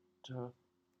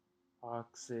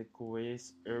toxic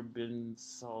waste, urban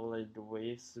solid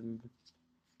waste,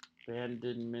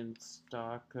 abandonment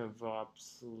stock of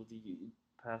obsolete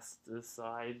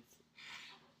pesticides,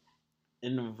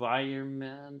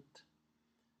 environment,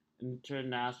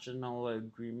 international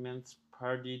agreements,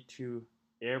 party to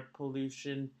air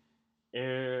pollution,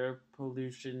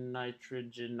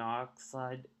 nitrogen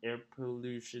oxide, air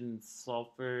pollution,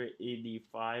 sulfur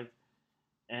 85,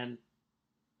 and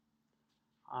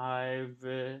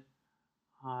Hive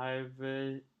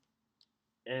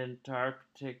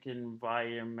Antarctic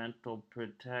environmental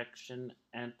protection,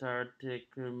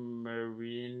 Antarctic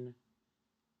marine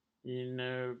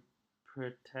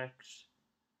protection,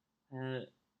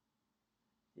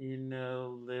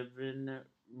 living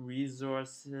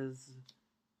resources,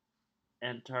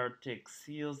 Antarctic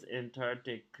seals,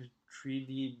 Antarctic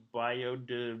treaty,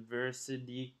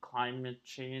 biodiversity, climate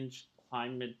change,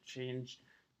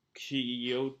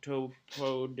 Kyoto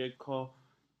Protocol,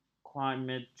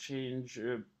 climate change,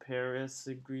 Paris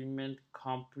Agreement,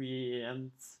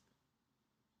 comprehensive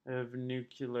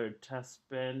nuclear test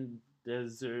ban,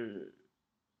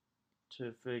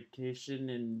 desertification,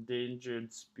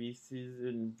 endangered species,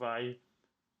 environmental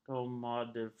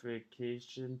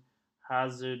modification,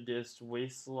 hazardous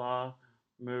waste law,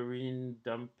 marine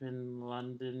dumping,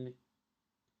 London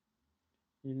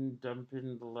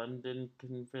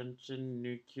Convention,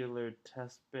 nuclear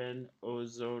test ban,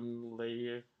 ozone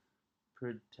layer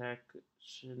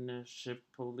protection, ship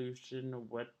pollution,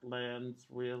 wetlands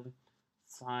will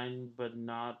signed but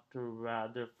not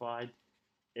ratified,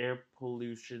 air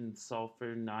pollution,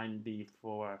 sulfur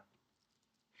 94.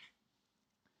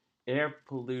 Air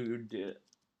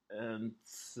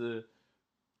pollutants,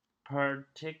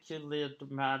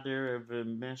 particulate matter of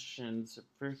emissions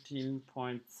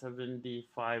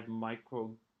 13.75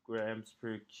 micrograms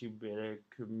per cubic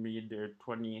meter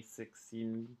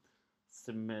 2016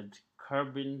 estimate.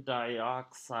 Carbon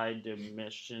dioxide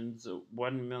emissions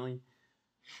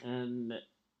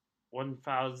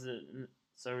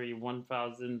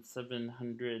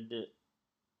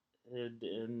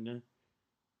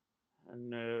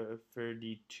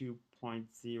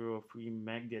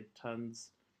megatons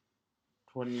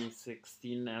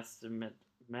 2016 estimate.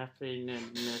 Methane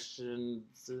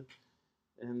emissions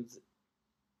and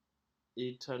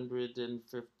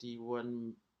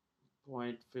 851.52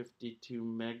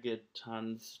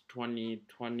 megatons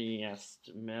 2020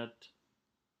 estimate.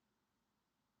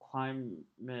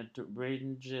 Climate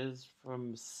ranges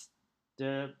from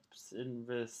steps in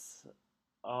this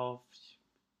of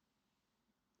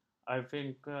I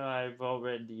think I've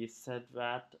already said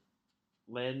that.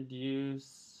 Land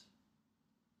use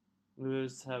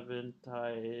haven't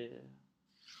I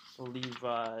believe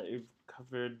I've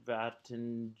covered that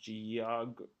in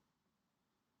geography.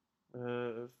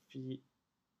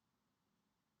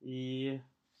 E,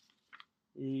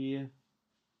 e,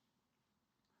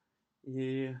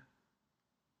 e,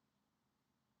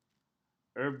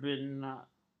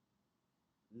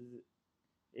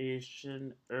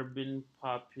 urban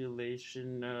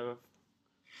population of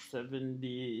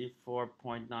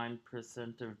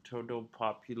 74.9% of total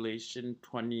population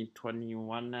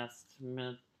 2021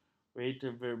 estimate, rate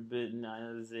of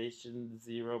urbanization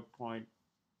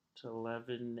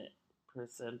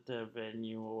 0.11% of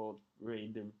annual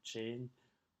rate of change,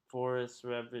 forest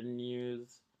revenue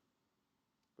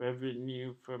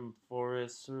from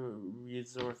forest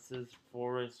resources,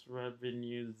 forest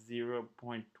revenue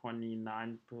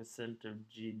 0.29% of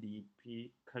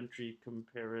GDP, country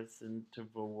comparison to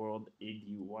the world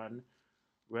 81,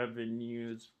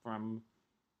 revenues from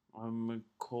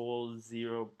coal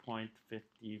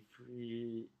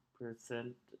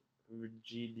 0.53% of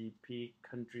GDP,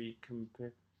 country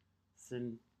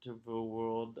comparison to the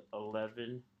world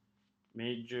 11,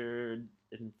 major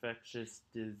infectious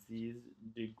disease,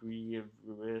 degree of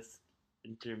risk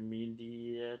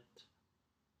intermediate,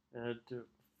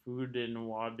 food and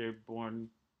waterborne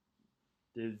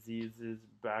diseases,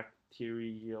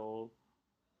 bacterial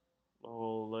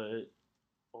or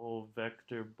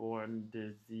vector-borne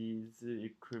disease,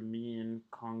 Crimean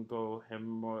Congo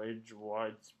hemorrhage,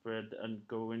 widespread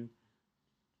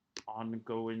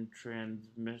ongoing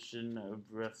transmission of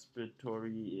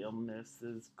respiratory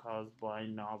illnesses caused by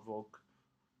novel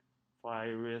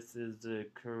viruses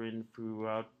occurring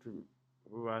throughout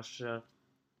Russia.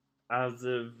 As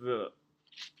of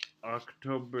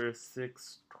October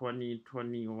 6,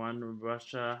 2021,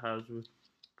 Russia has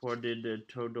reported a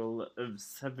total of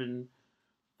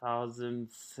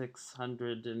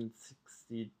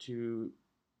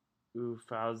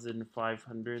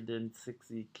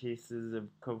 7,662,560 cases of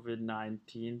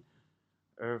COVID-19,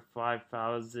 or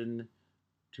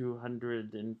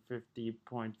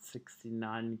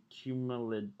 5,250.69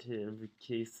 cumulative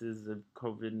cases of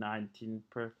COVID-19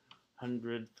 per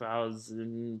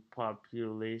 100,000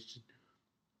 population,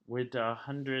 with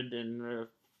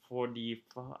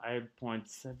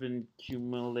 145.7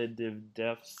 cumulative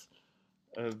deaths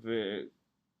of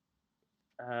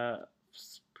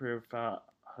per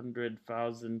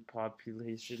 100,000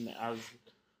 population as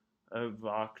of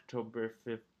October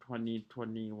 5th,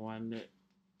 2021.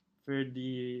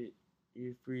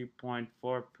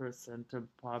 33.4%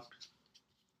 of population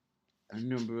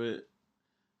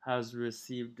has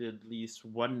received at least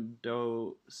one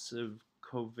dose of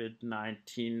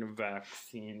COVID-19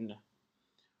 vaccine.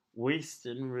 Waste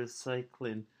and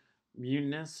recycling.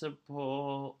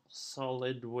 Municipal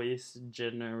solid waste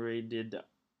generated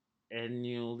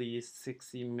annually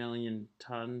 60 million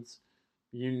tons.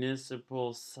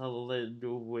 Municipal solid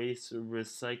waste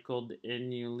recycled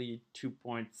annually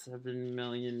 2.7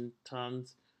 million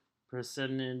tons.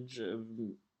 Percentage of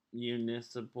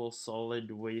municipal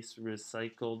solid waste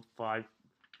recycled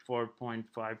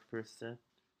 4.5%.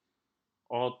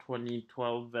 All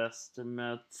 2012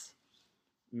 estimates.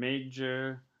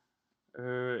 Major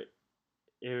area.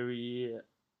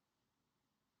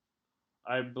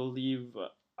 I believe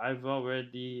I've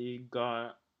already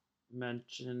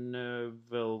mentioned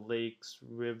the lakes,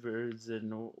 rivers,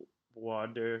 and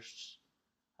watersheds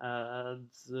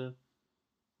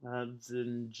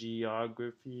in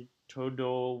geography.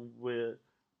 Total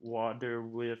water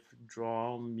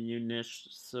withdrawal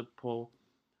municipal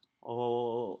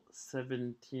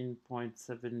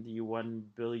 17.71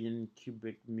 billion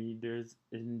cubic meters,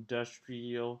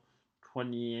 industrial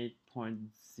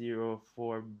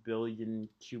 28.04 billion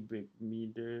cubic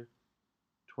meter.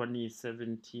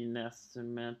 2017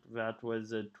 estimate, that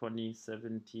was a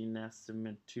 2017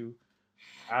 estimate too.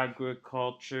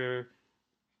 Agriculture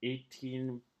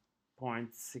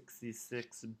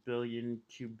 18.66 billion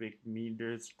cubic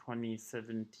meters,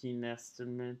 2017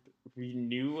 estimate.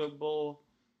 Renewable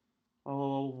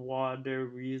water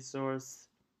resource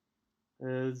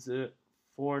is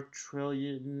 4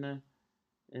 trillion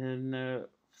and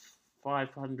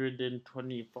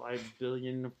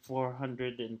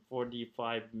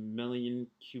 525,445,000,000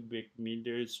 cubic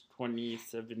meters,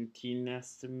 2017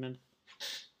 estimate.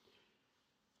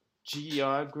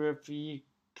 Geography.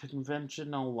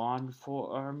 Conventional lawn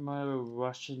form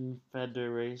Russian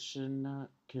Federation,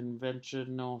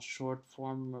 conventional short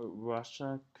form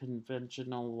Russia,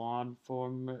 conventional long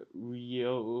form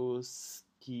Rioskaya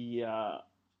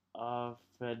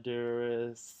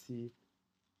Federacy,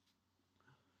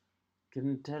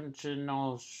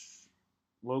 conventional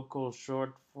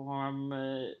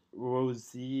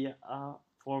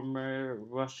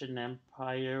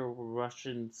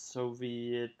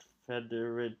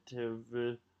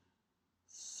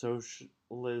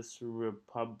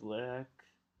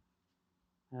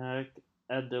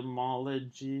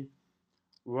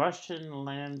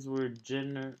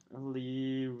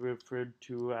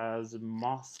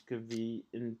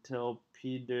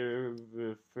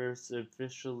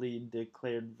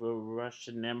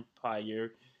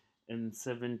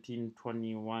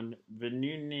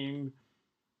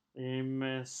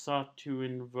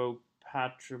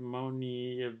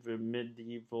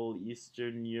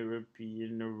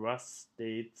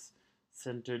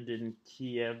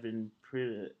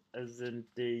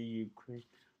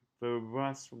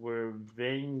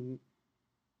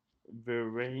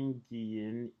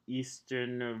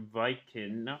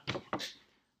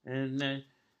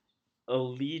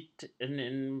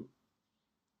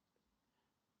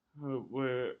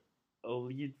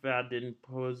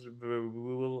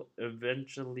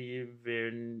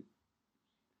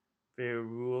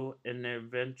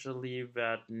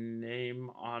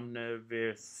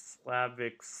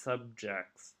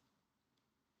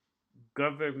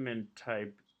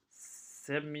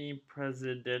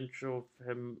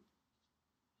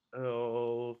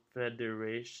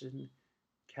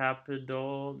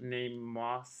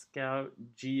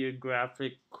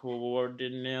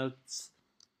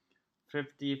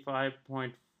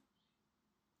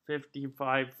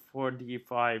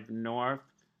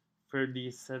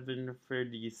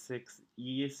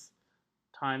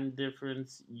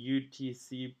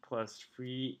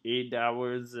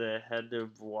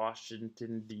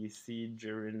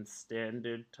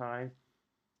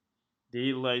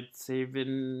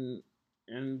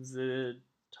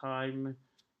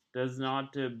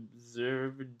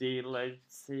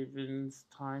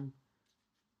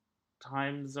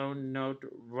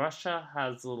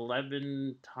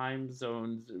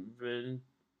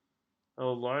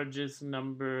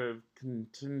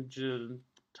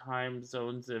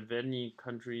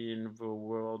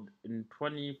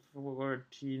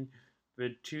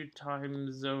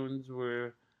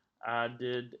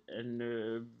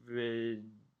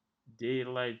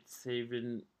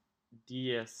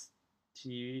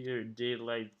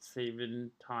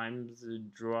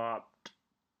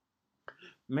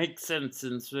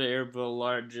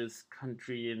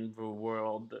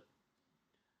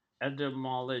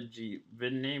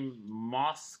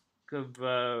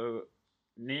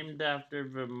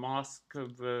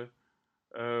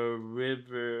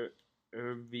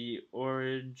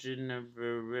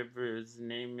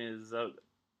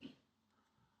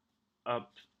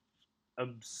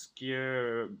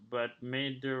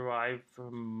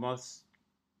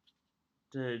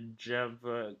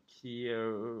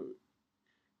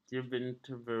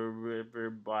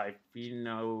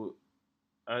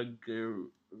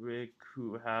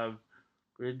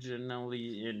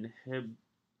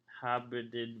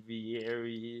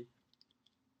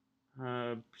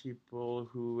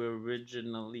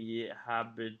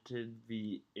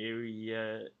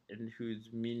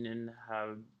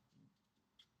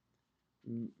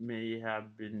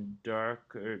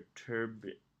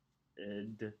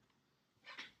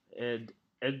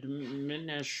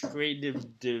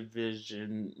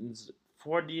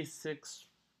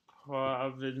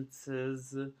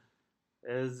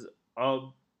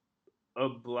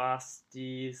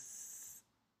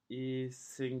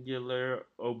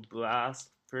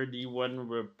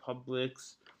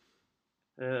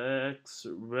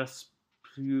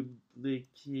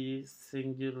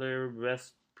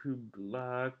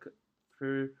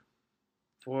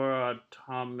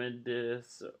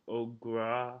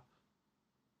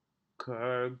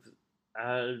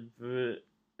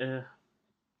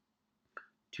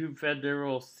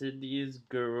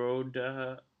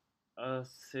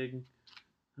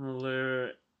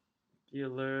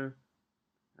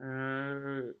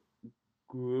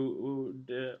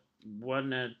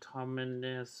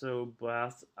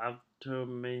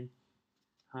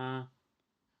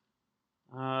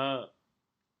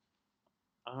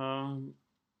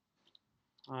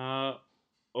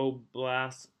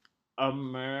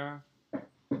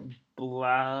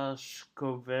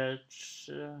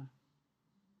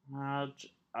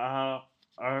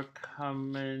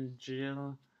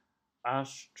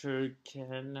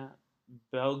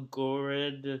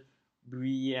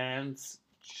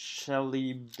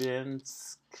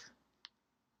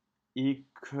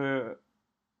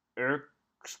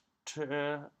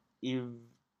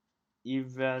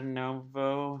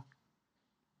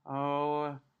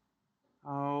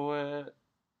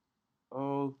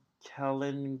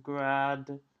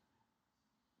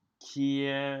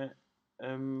Kiev,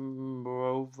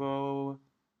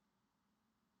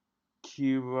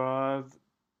 Kirov,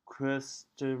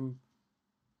 Krasnodar,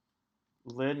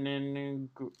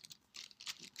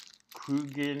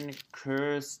 Krugen,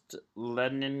 Kursk,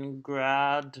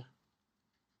 Leningrad,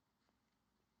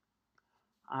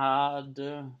 Ad,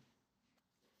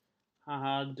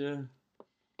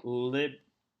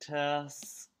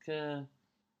 Lipetsk,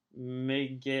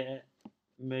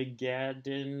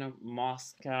 Magadan,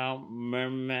 Moscow,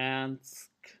 Murmansk,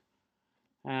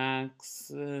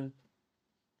 Hanks,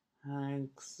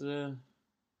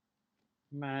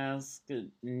 Mask,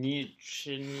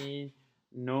 Nizhny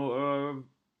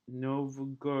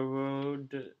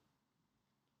Novgorod,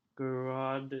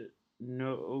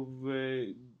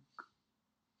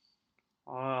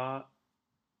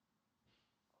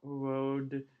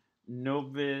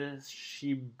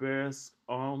 Novosibirsk,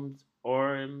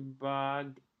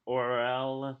 Orenburg,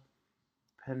 Orel,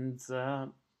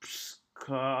 Penza,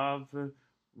 Pskov,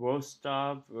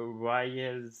 Rostov,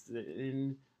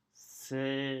 Ryazan,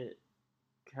 Sakhalin,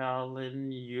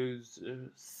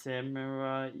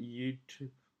 Samara,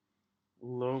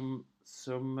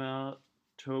 Soma,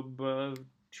 Toba,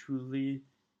 Tuli,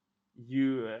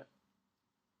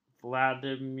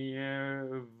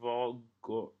 Vladimir,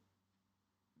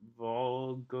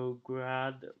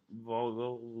 Volgograd,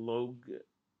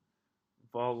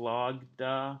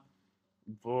 Vologda,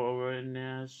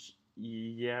 Voronezh,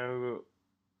 Yaroslav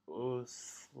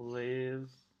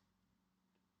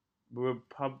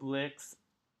republics,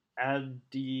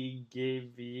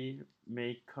 Adigavy,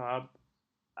 Makop,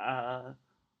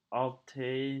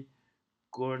 Altay,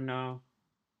 Gorno,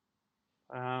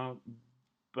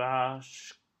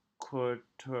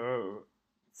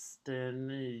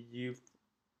 Bashkortostan,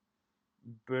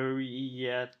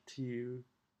 Buryatu,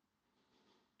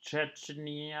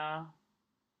 Chechnya,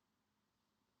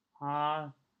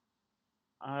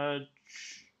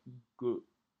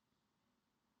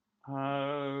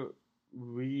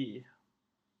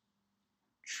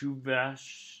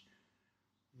 Chuvash,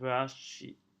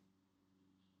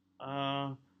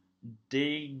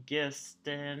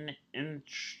 Dagestan,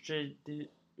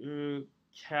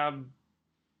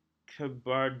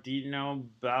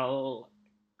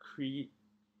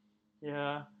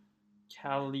 Kabardino-Balkria,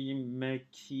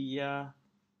 Kalmykia,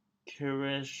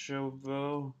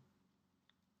 Kurashovo,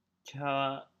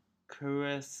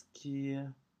 Kureskia,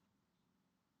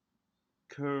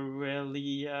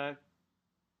 Karelia,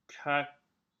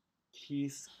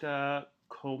 Kiska,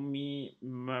 Komi,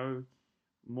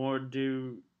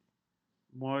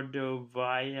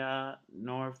 Mordovia,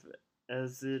 North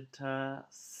Ezita,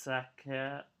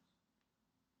 Sakha,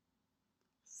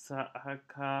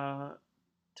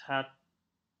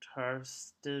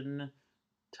 Tatarstan,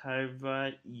 Taiva,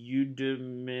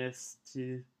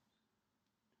 Udmurtia,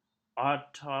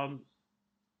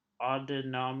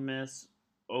 Autonomous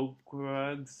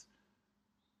Okrugs,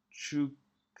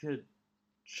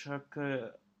 Chukotka,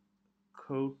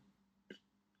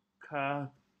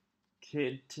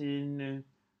 Kitin,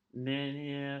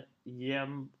 Nania,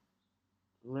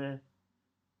 Yamle,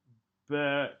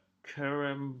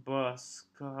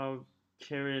 Karamboskov,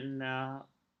 Kirina,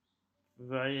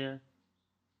 via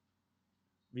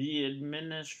the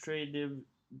administrative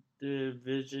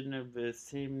division of the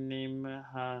same name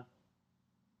has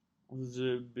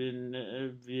been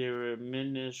their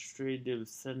administrative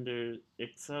center.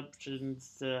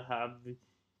 Exceptions to have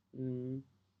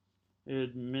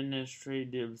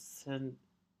administrative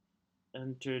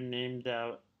center named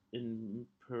out in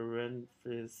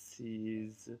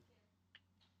parentheses.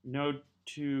 Note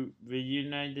 2. The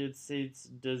United States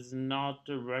does not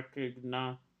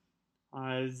recognize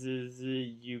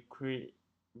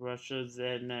Russia's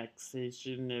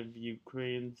annexation of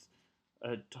Ukraine's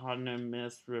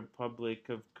autonomous Republic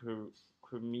of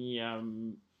Crimea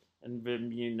and the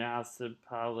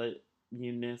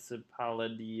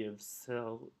municipality of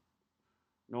Sel,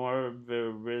 nor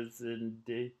the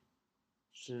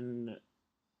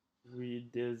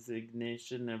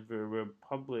redesignation of the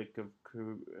Republic of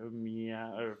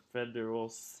Crimea or federal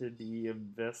city of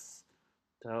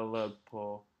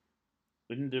Sevastopol.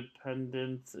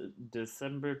 Independence,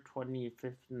 December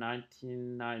 25th,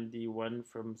 1991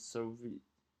 from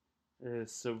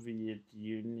Soviet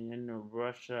Union,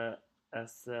 Russia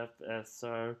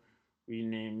SFSR,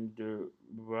 renamed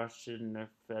Russian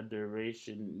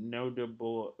Federation.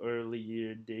 Notable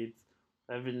earlier dates: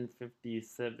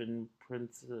 1157,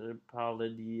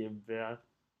 Principality of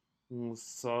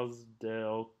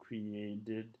Suzdal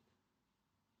created.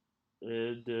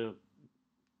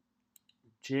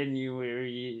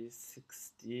 January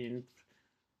 16th,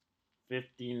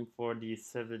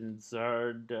 1547,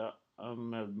 Tsar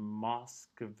of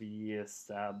Muscovy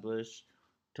established.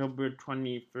 October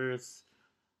 21st,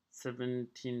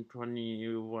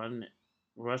 1721,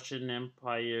 Russian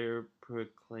Empire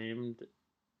proclaimed.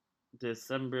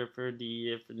 December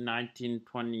 30th,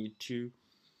 1922,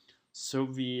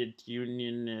 Soviet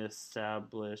Union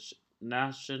established.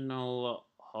 National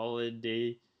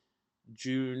holiday,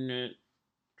 June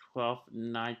 12th,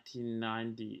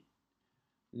 1990.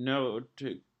 Note,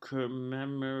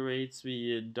 commemorates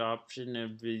the adoption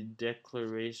of the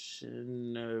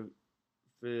Declaration of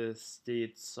the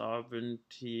State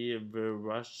Sovereignty of the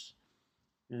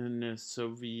Russian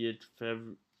Soviet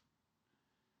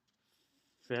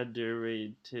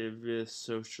Federative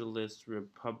Socialist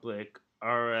Republic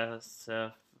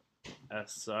 (RSFSR)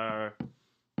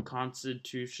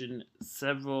 Constitution.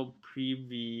 Several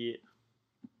previous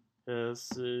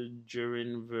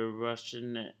during the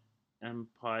Russian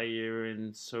Empire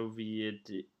and Soviet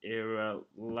era,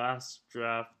 last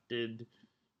drafted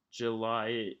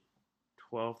July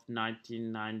 12,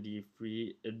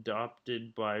 1993,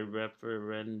 adopted by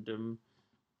referendum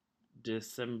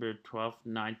December 12,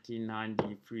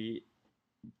 1993,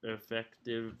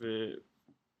 effective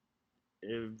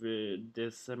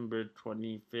December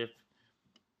 25th,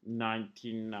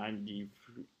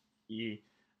 1993.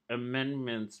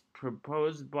 Amendments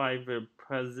proposed by the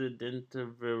President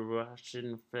of the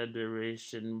Russian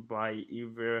Federation by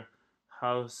either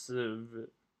House of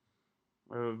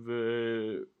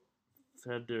the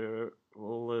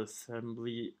Federal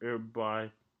Assembly or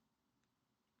by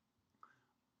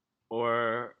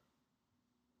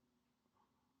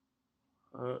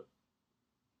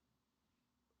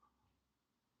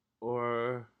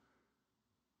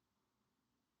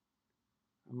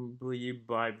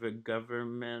the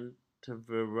government of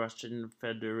the Russian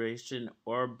Federation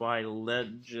or by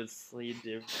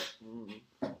legislative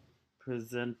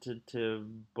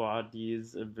representative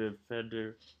bodies of the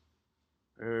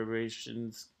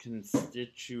Federation's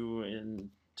constituent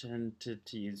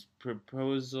entities.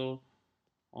 Proposals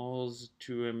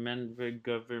to amend the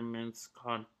government's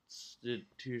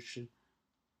constitutional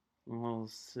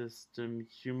system,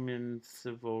 human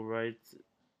civil rights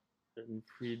and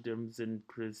freedoms and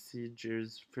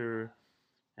procedures for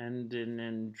ending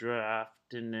and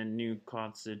drafting a new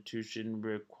constitution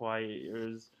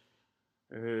require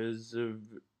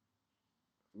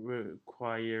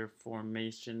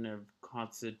formation of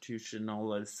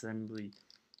constitutional assembly.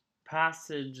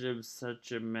 Passage of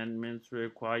such amendments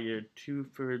require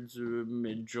 2/3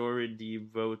 majority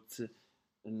votes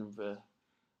in the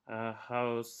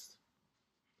House.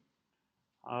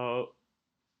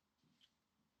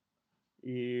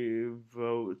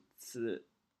 Votes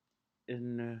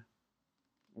in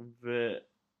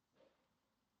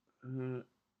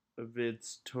of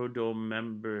its total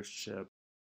membership.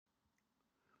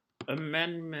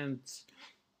 Amendments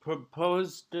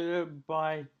proposed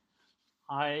by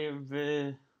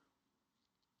the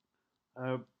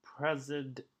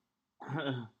President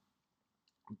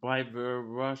by the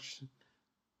Russian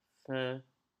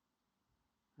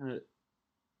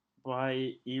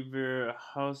by either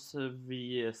House of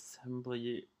the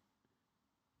Assembly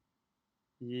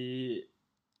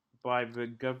by the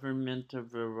government of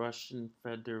the Russian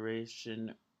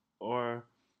Federation or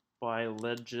by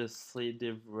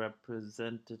legislative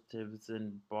representatives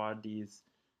and bodies,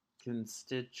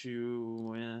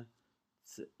 constituent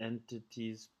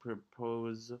entities,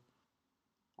 proposals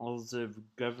of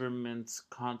government's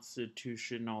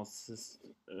constitutional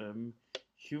system,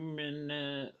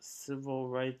 human civil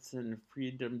rights and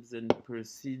freedoms and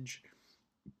procedure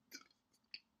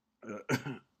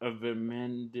of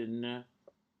amending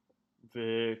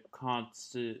the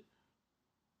Constitution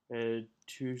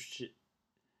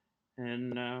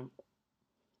and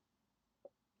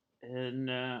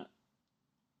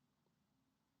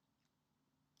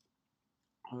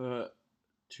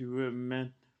to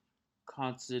amend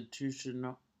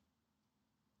constitutional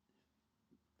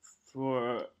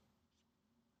for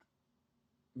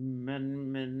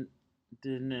amendment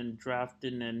and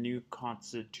drafting a new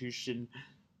constitution,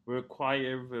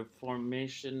 require the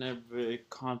formation of a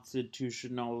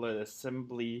constitutional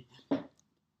assembly.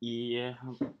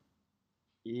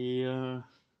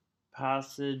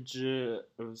 Passage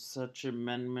of such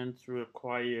amendments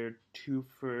require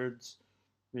 2/3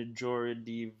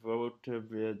 majority vote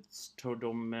of its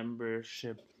total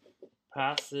membership.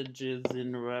 Passages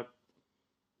in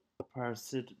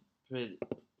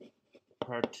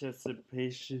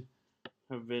participation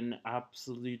of an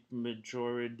absolute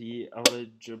majority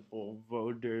eligible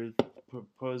voters.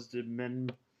 Proposed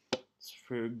amendments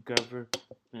for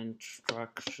government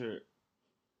structure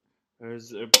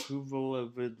has approval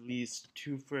of at least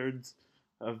two-thirds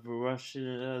of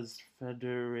Russia's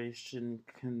Federation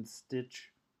constituent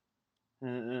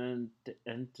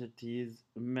entities,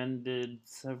 amended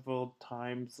several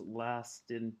times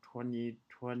last in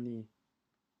 2020.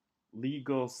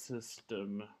 Legal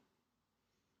system.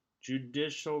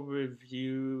 Judicial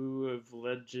review of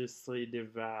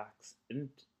legislative acts.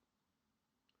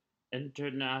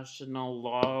 International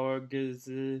law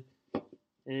organization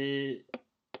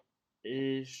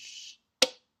in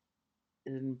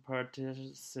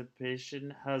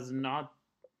participation has not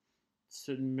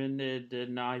submitted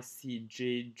an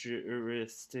ICJ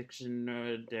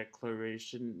jurisdiction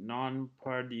declaration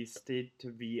non-party state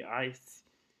to the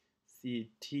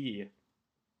ICT.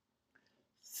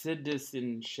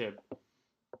 Citizenship.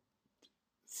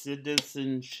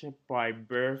 Citizenship by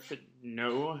birth,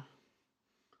 no.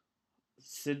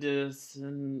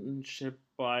 Citizenship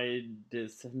by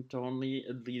descent only.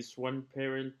 At least one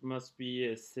parent must be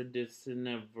a citizen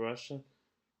of Russia.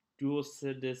 Dual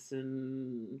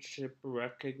citizenship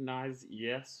recognized,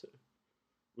 yes.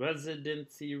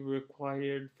 Residency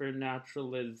required for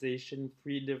naturalization,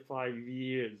 3 to 5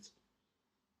 years.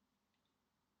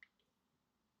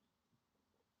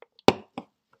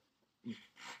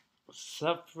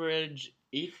 Suffrage,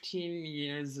 18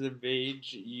 years of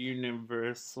age,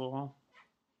 universal.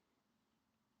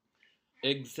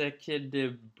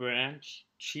 Executive branch,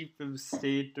 Chief of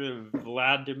State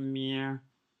Vladimir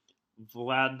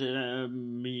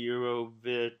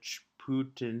Vladimirovich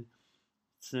Putin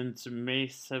since May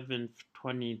 7th,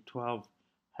 2012.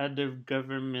 Head of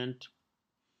government,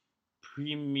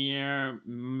 Premier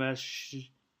Mikhail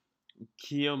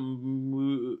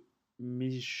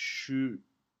Mishustin,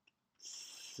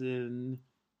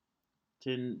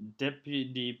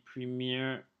 Deputy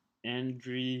Premier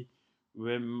Andriy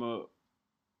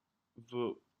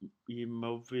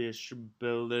Imovich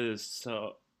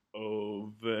Belousov,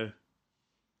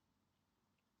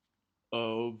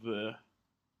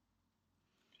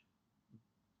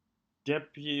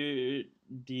 Deputy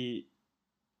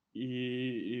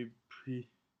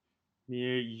Premier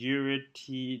Yuri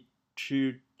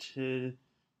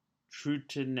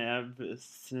Trutenev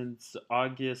since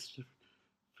August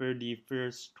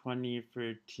 31st,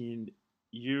 2013.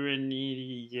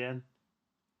 Uranian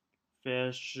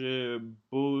Fesh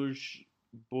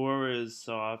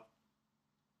Borisov,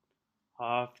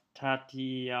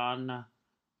 Tatiana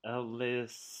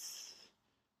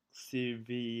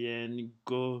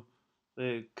Alexeyenko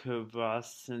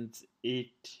since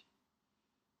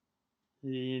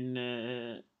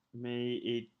May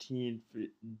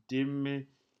 18th.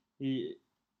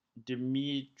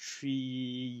 Dmitry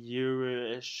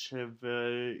Yurashev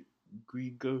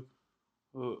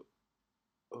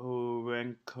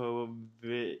Grigorenko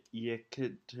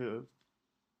Yekaterinov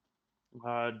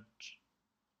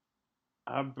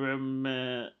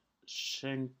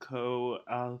Abramchenko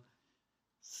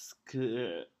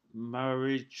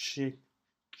Marichik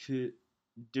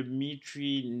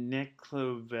Dmitry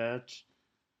Nikolaevich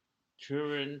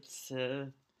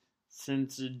Turintsev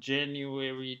since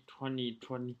January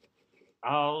 2020.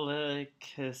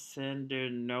 Alexander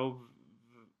Novak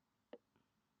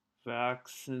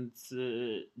since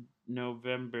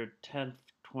November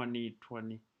 10th,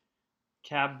 2020.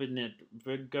 Cabinet.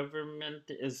 The government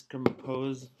is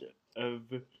composed of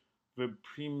the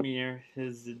Premier,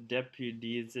 his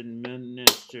deputies, and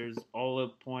ministers, all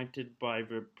appointed by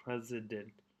the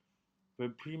President. The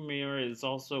Premier is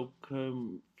also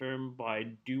confirmed by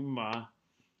Duma.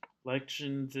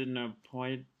 Elections and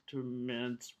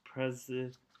appointments.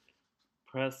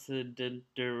 President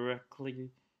directly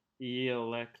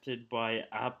elected by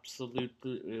absolute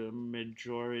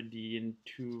majority in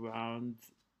 2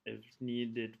 rounds if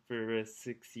needed for a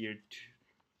 6-year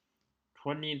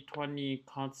 2020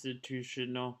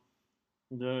 constitutional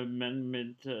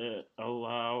amendment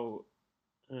allow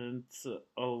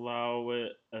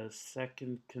a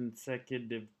second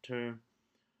consecutive term.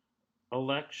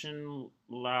 Election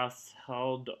last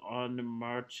held on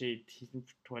March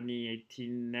 18th,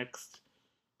 2018. Next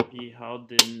be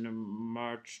held in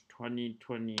March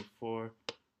 2024.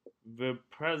 The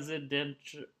president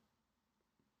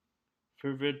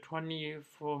for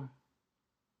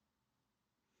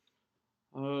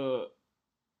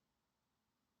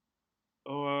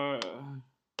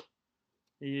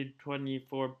the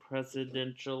 24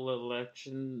 presidential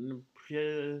election,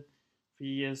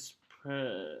 previous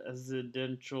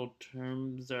presidential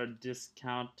terms are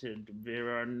discounted.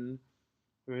 There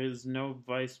is no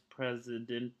vice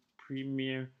president.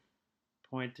 Premier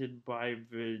appointed by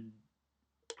the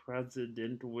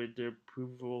president with the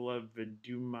approval of the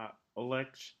Duma.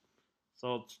 Election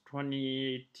Results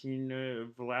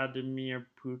 2018 Vladimir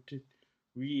Putin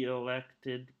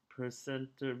re-elected. Percent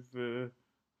of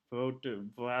vote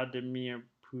Vladimir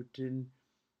Putin.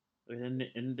 An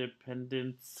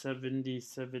independent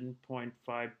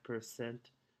 77.5%.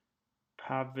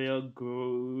 Pavel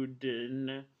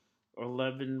Grudin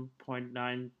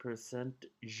 11.9%.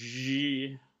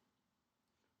 Xi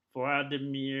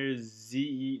Vladimir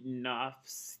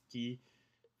Zhirinovsky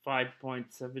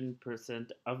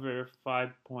 5.7%, other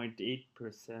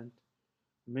 5.8%.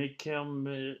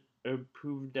 Mikhail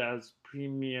approved as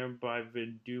premier by the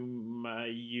Duma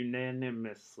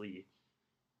unanimously.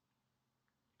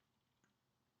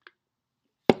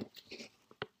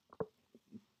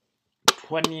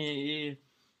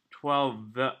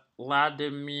 (2012)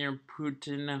 Vladimir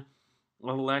Putin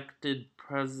elected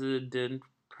president.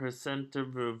 Percent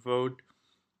of the vote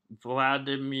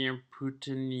Vladimir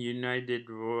Putin United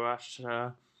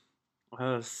Russia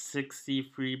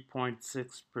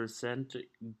 63.6%.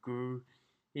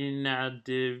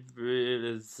 Gennady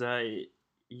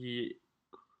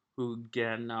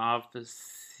Zyuganov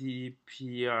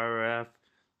CPRF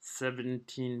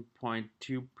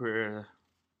 17.2%.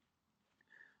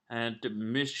 And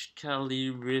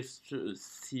Mishkeli Rist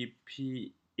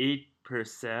CP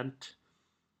 8%.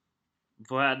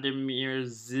 Vladimir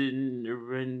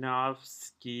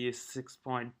Zhirinovsky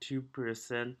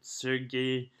 6.2%.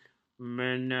 Sergei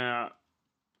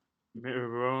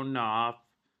Mironov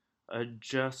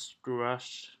Just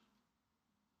Rush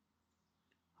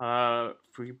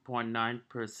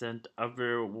 3.9%,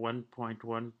 other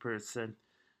 1.1%.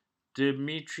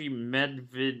 Dmitry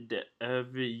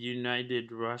Medvedev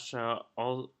United Russia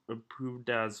all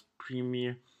approved as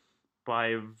premier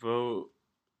by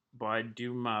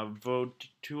Duma vote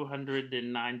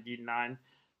 299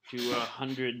 to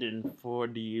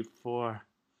 144.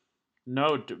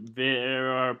 Note,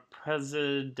 there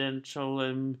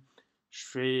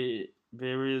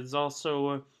is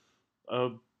also a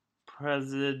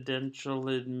presidential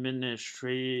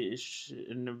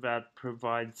administration that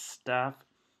provides staff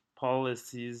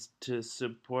policies to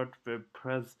support the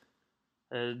president,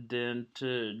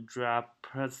 draft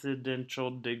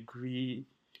presidential decrees,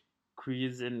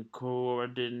 and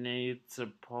coordinates a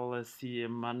policy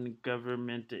among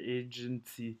government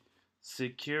agencies.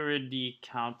 Security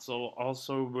Council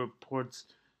also reports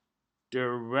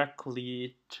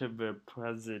directly to the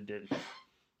president.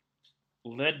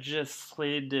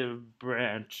 Legislative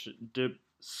branch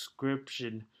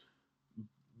description: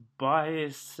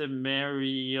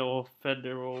 Bicameral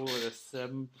Federal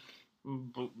Assembly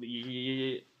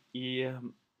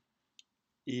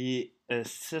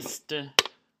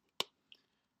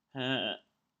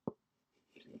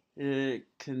it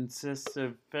consists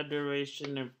of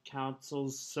Federation of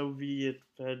Councils, Soviet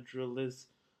Federalists,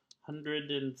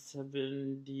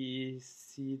 170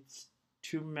 seats,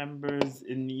 2 members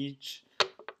in each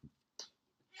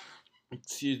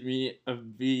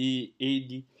of the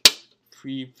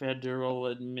 83 federal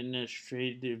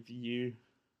administrative units.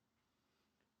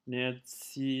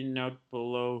 See note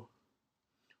below.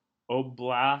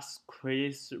 Oblast,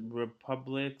 Krais,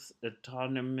 republics,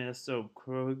 autonomous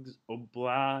okrugs,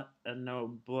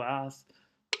 oblast,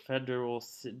 federal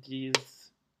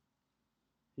cities.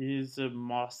 These are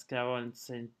Moscow and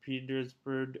St.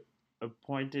 Petersburg,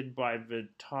 appointed by the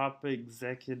top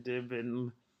executive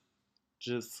and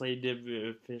legislative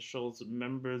officials.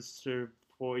 Members serve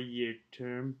 4-year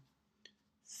term.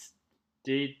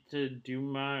 State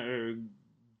Duma or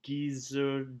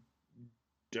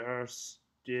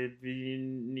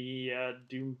Gizodarstvenniya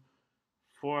Duma,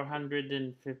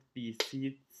 450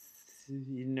 seats.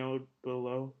 See note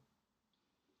below.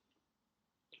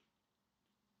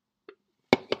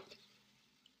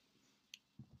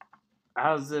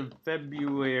 As of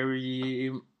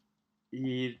February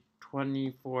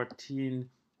 2014,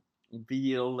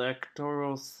 the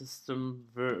electoral system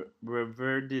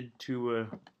reverted to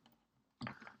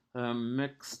a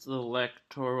mixed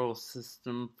electoral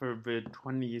system for the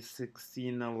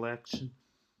 2016 election,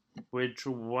 which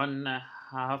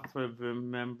 1/2 of the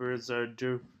members are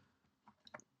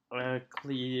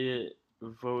directly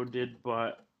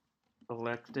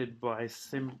elected by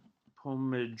simple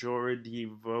majority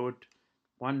vote,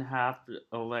 1/2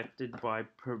 elected by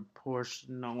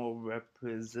proportional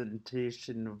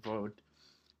representation vote.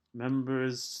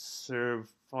 Members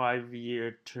serve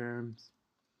 5-year terms.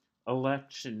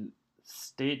 Election: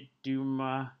 State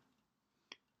Duma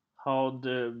held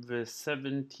the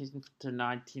 17th to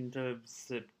 19th of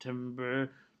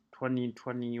September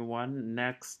 2021,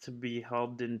 next to be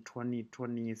held in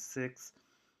 2026.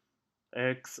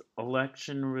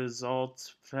 Election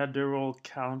results, Federal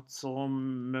Council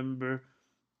member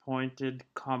appointed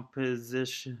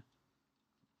composition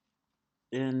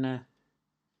in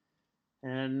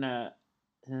in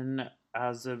in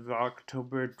as of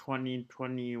October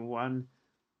 2021,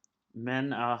 men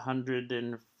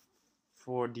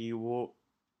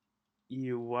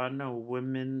 141,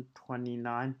 women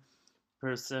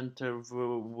 29% of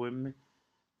women,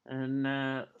 and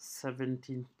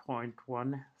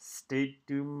 17.1. State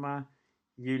Duma,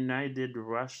 United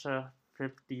Russia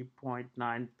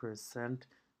 50.9%,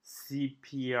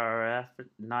 CPRF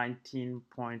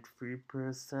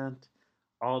 19.3%,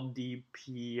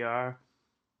 LDPR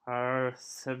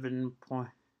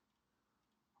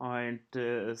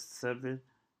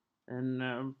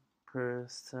 7.7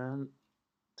 percent,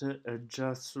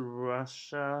 Just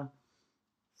Russia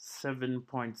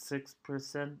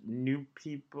 7.6%, New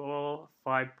People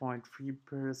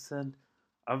 5.3%,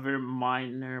 other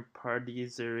minor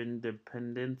parties or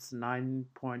independents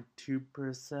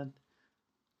 9.2%.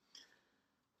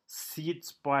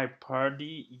 Seats by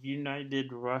party,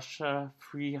 United Russia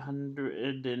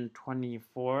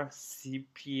 324,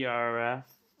 CPRF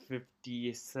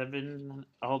 57,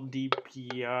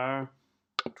 LDPR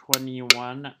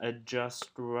 21, Just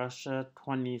Russia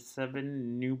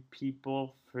 27, New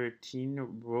People 13,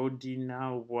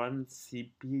 Rodina 1,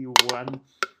 CP 1,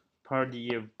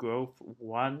 Party of Growth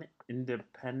 1,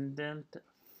 Independent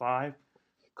 5.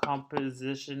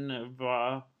 Composition of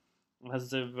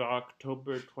as of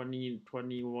October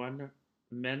 2021,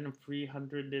 men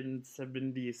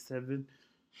 377,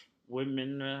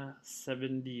 women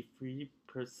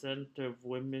 73% of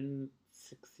women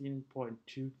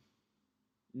 16.2.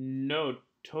 No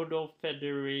total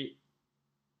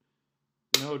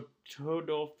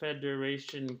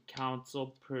Federation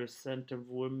Council percent of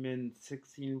women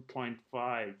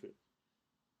 16.5.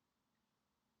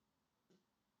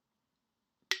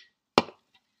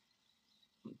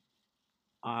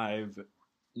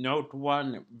 Note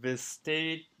 1. The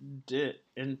State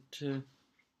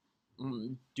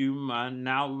Duma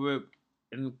now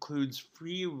includes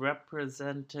 3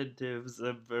 representatives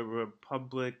of the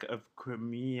Republic of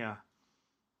Crimea,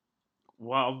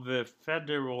 while the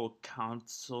Federal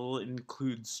Council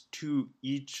includes 2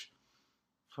 each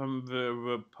from the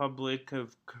Republic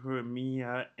of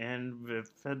Crimea and the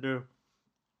federal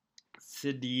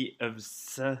city of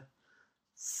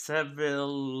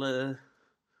Sevastopol.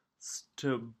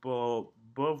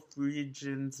 Both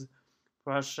regions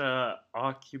Russia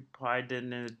occupied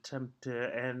in an attempt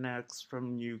to annex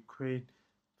from Ukraine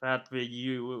that the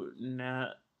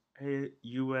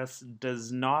U.S.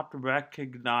 does not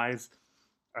recognize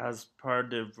as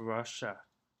part of Russia.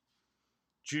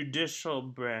 Judicial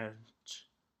branch,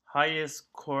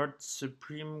 highest court,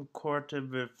 Supreme Court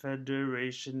of the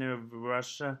Federation of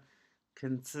Russia,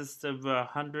 consists of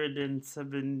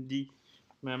 170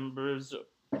 members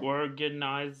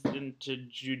organized into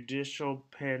judicial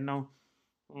panel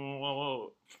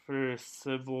for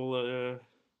civil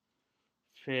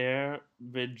affair,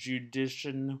 the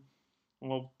judicial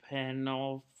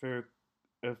panel for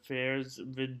affairs,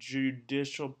 the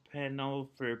judicial panel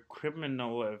for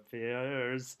criminal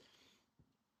affairs,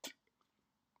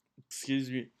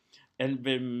 and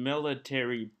the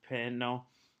military panel.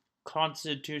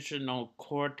 Constitutional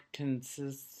Court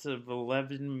consists of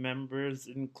 11 members,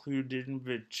 including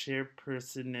the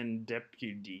chairperson and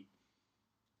deputy.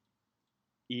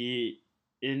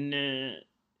 In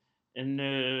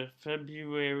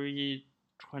February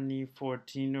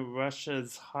 2014,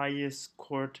 Russia's highest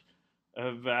court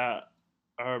of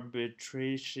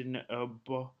arbitration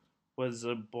was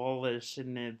abolished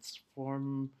and its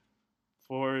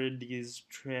authorities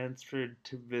transferred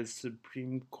to the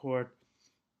Supreme Court,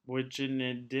 which in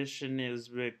addition is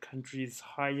the country's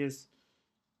highest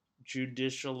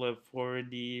judicial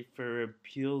authority for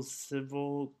appeals,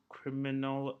 civil,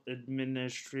 criminal,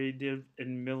 administrative,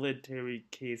 and military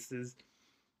cases,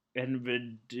 and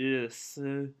the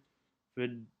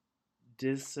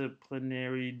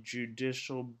disciplinary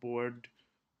judicial board,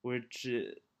 which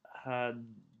had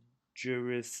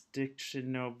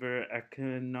jurisdiction over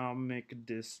economic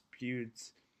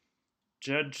disputes.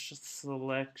 Judge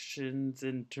selections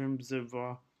in terms of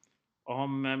all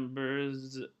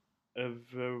members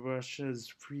of Russia's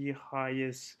 3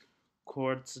 highest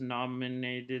courts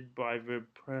nominated by the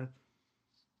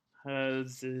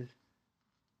president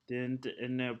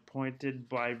and appointed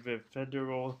by the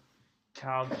Federal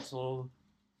Council,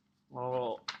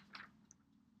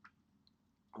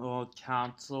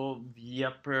 the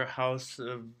upper house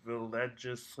of the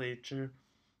legislature.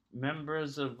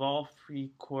 Members of all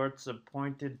 3 courts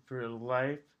appointed for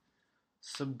life.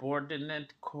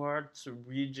 subordinate courts,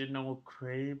 regional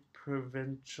CRE,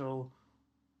 provincial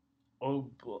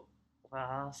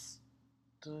oblast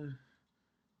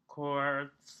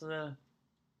courts,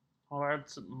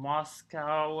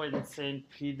 Moscow and St.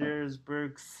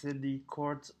 Petersburg city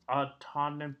courts,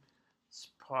 autonomous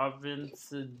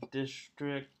province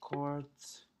district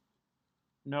courts.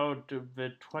 Note: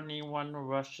 the 21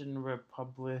 Russian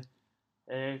republics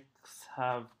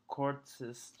have court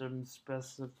systems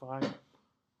specified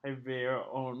by their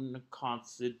own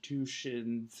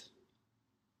constitutions.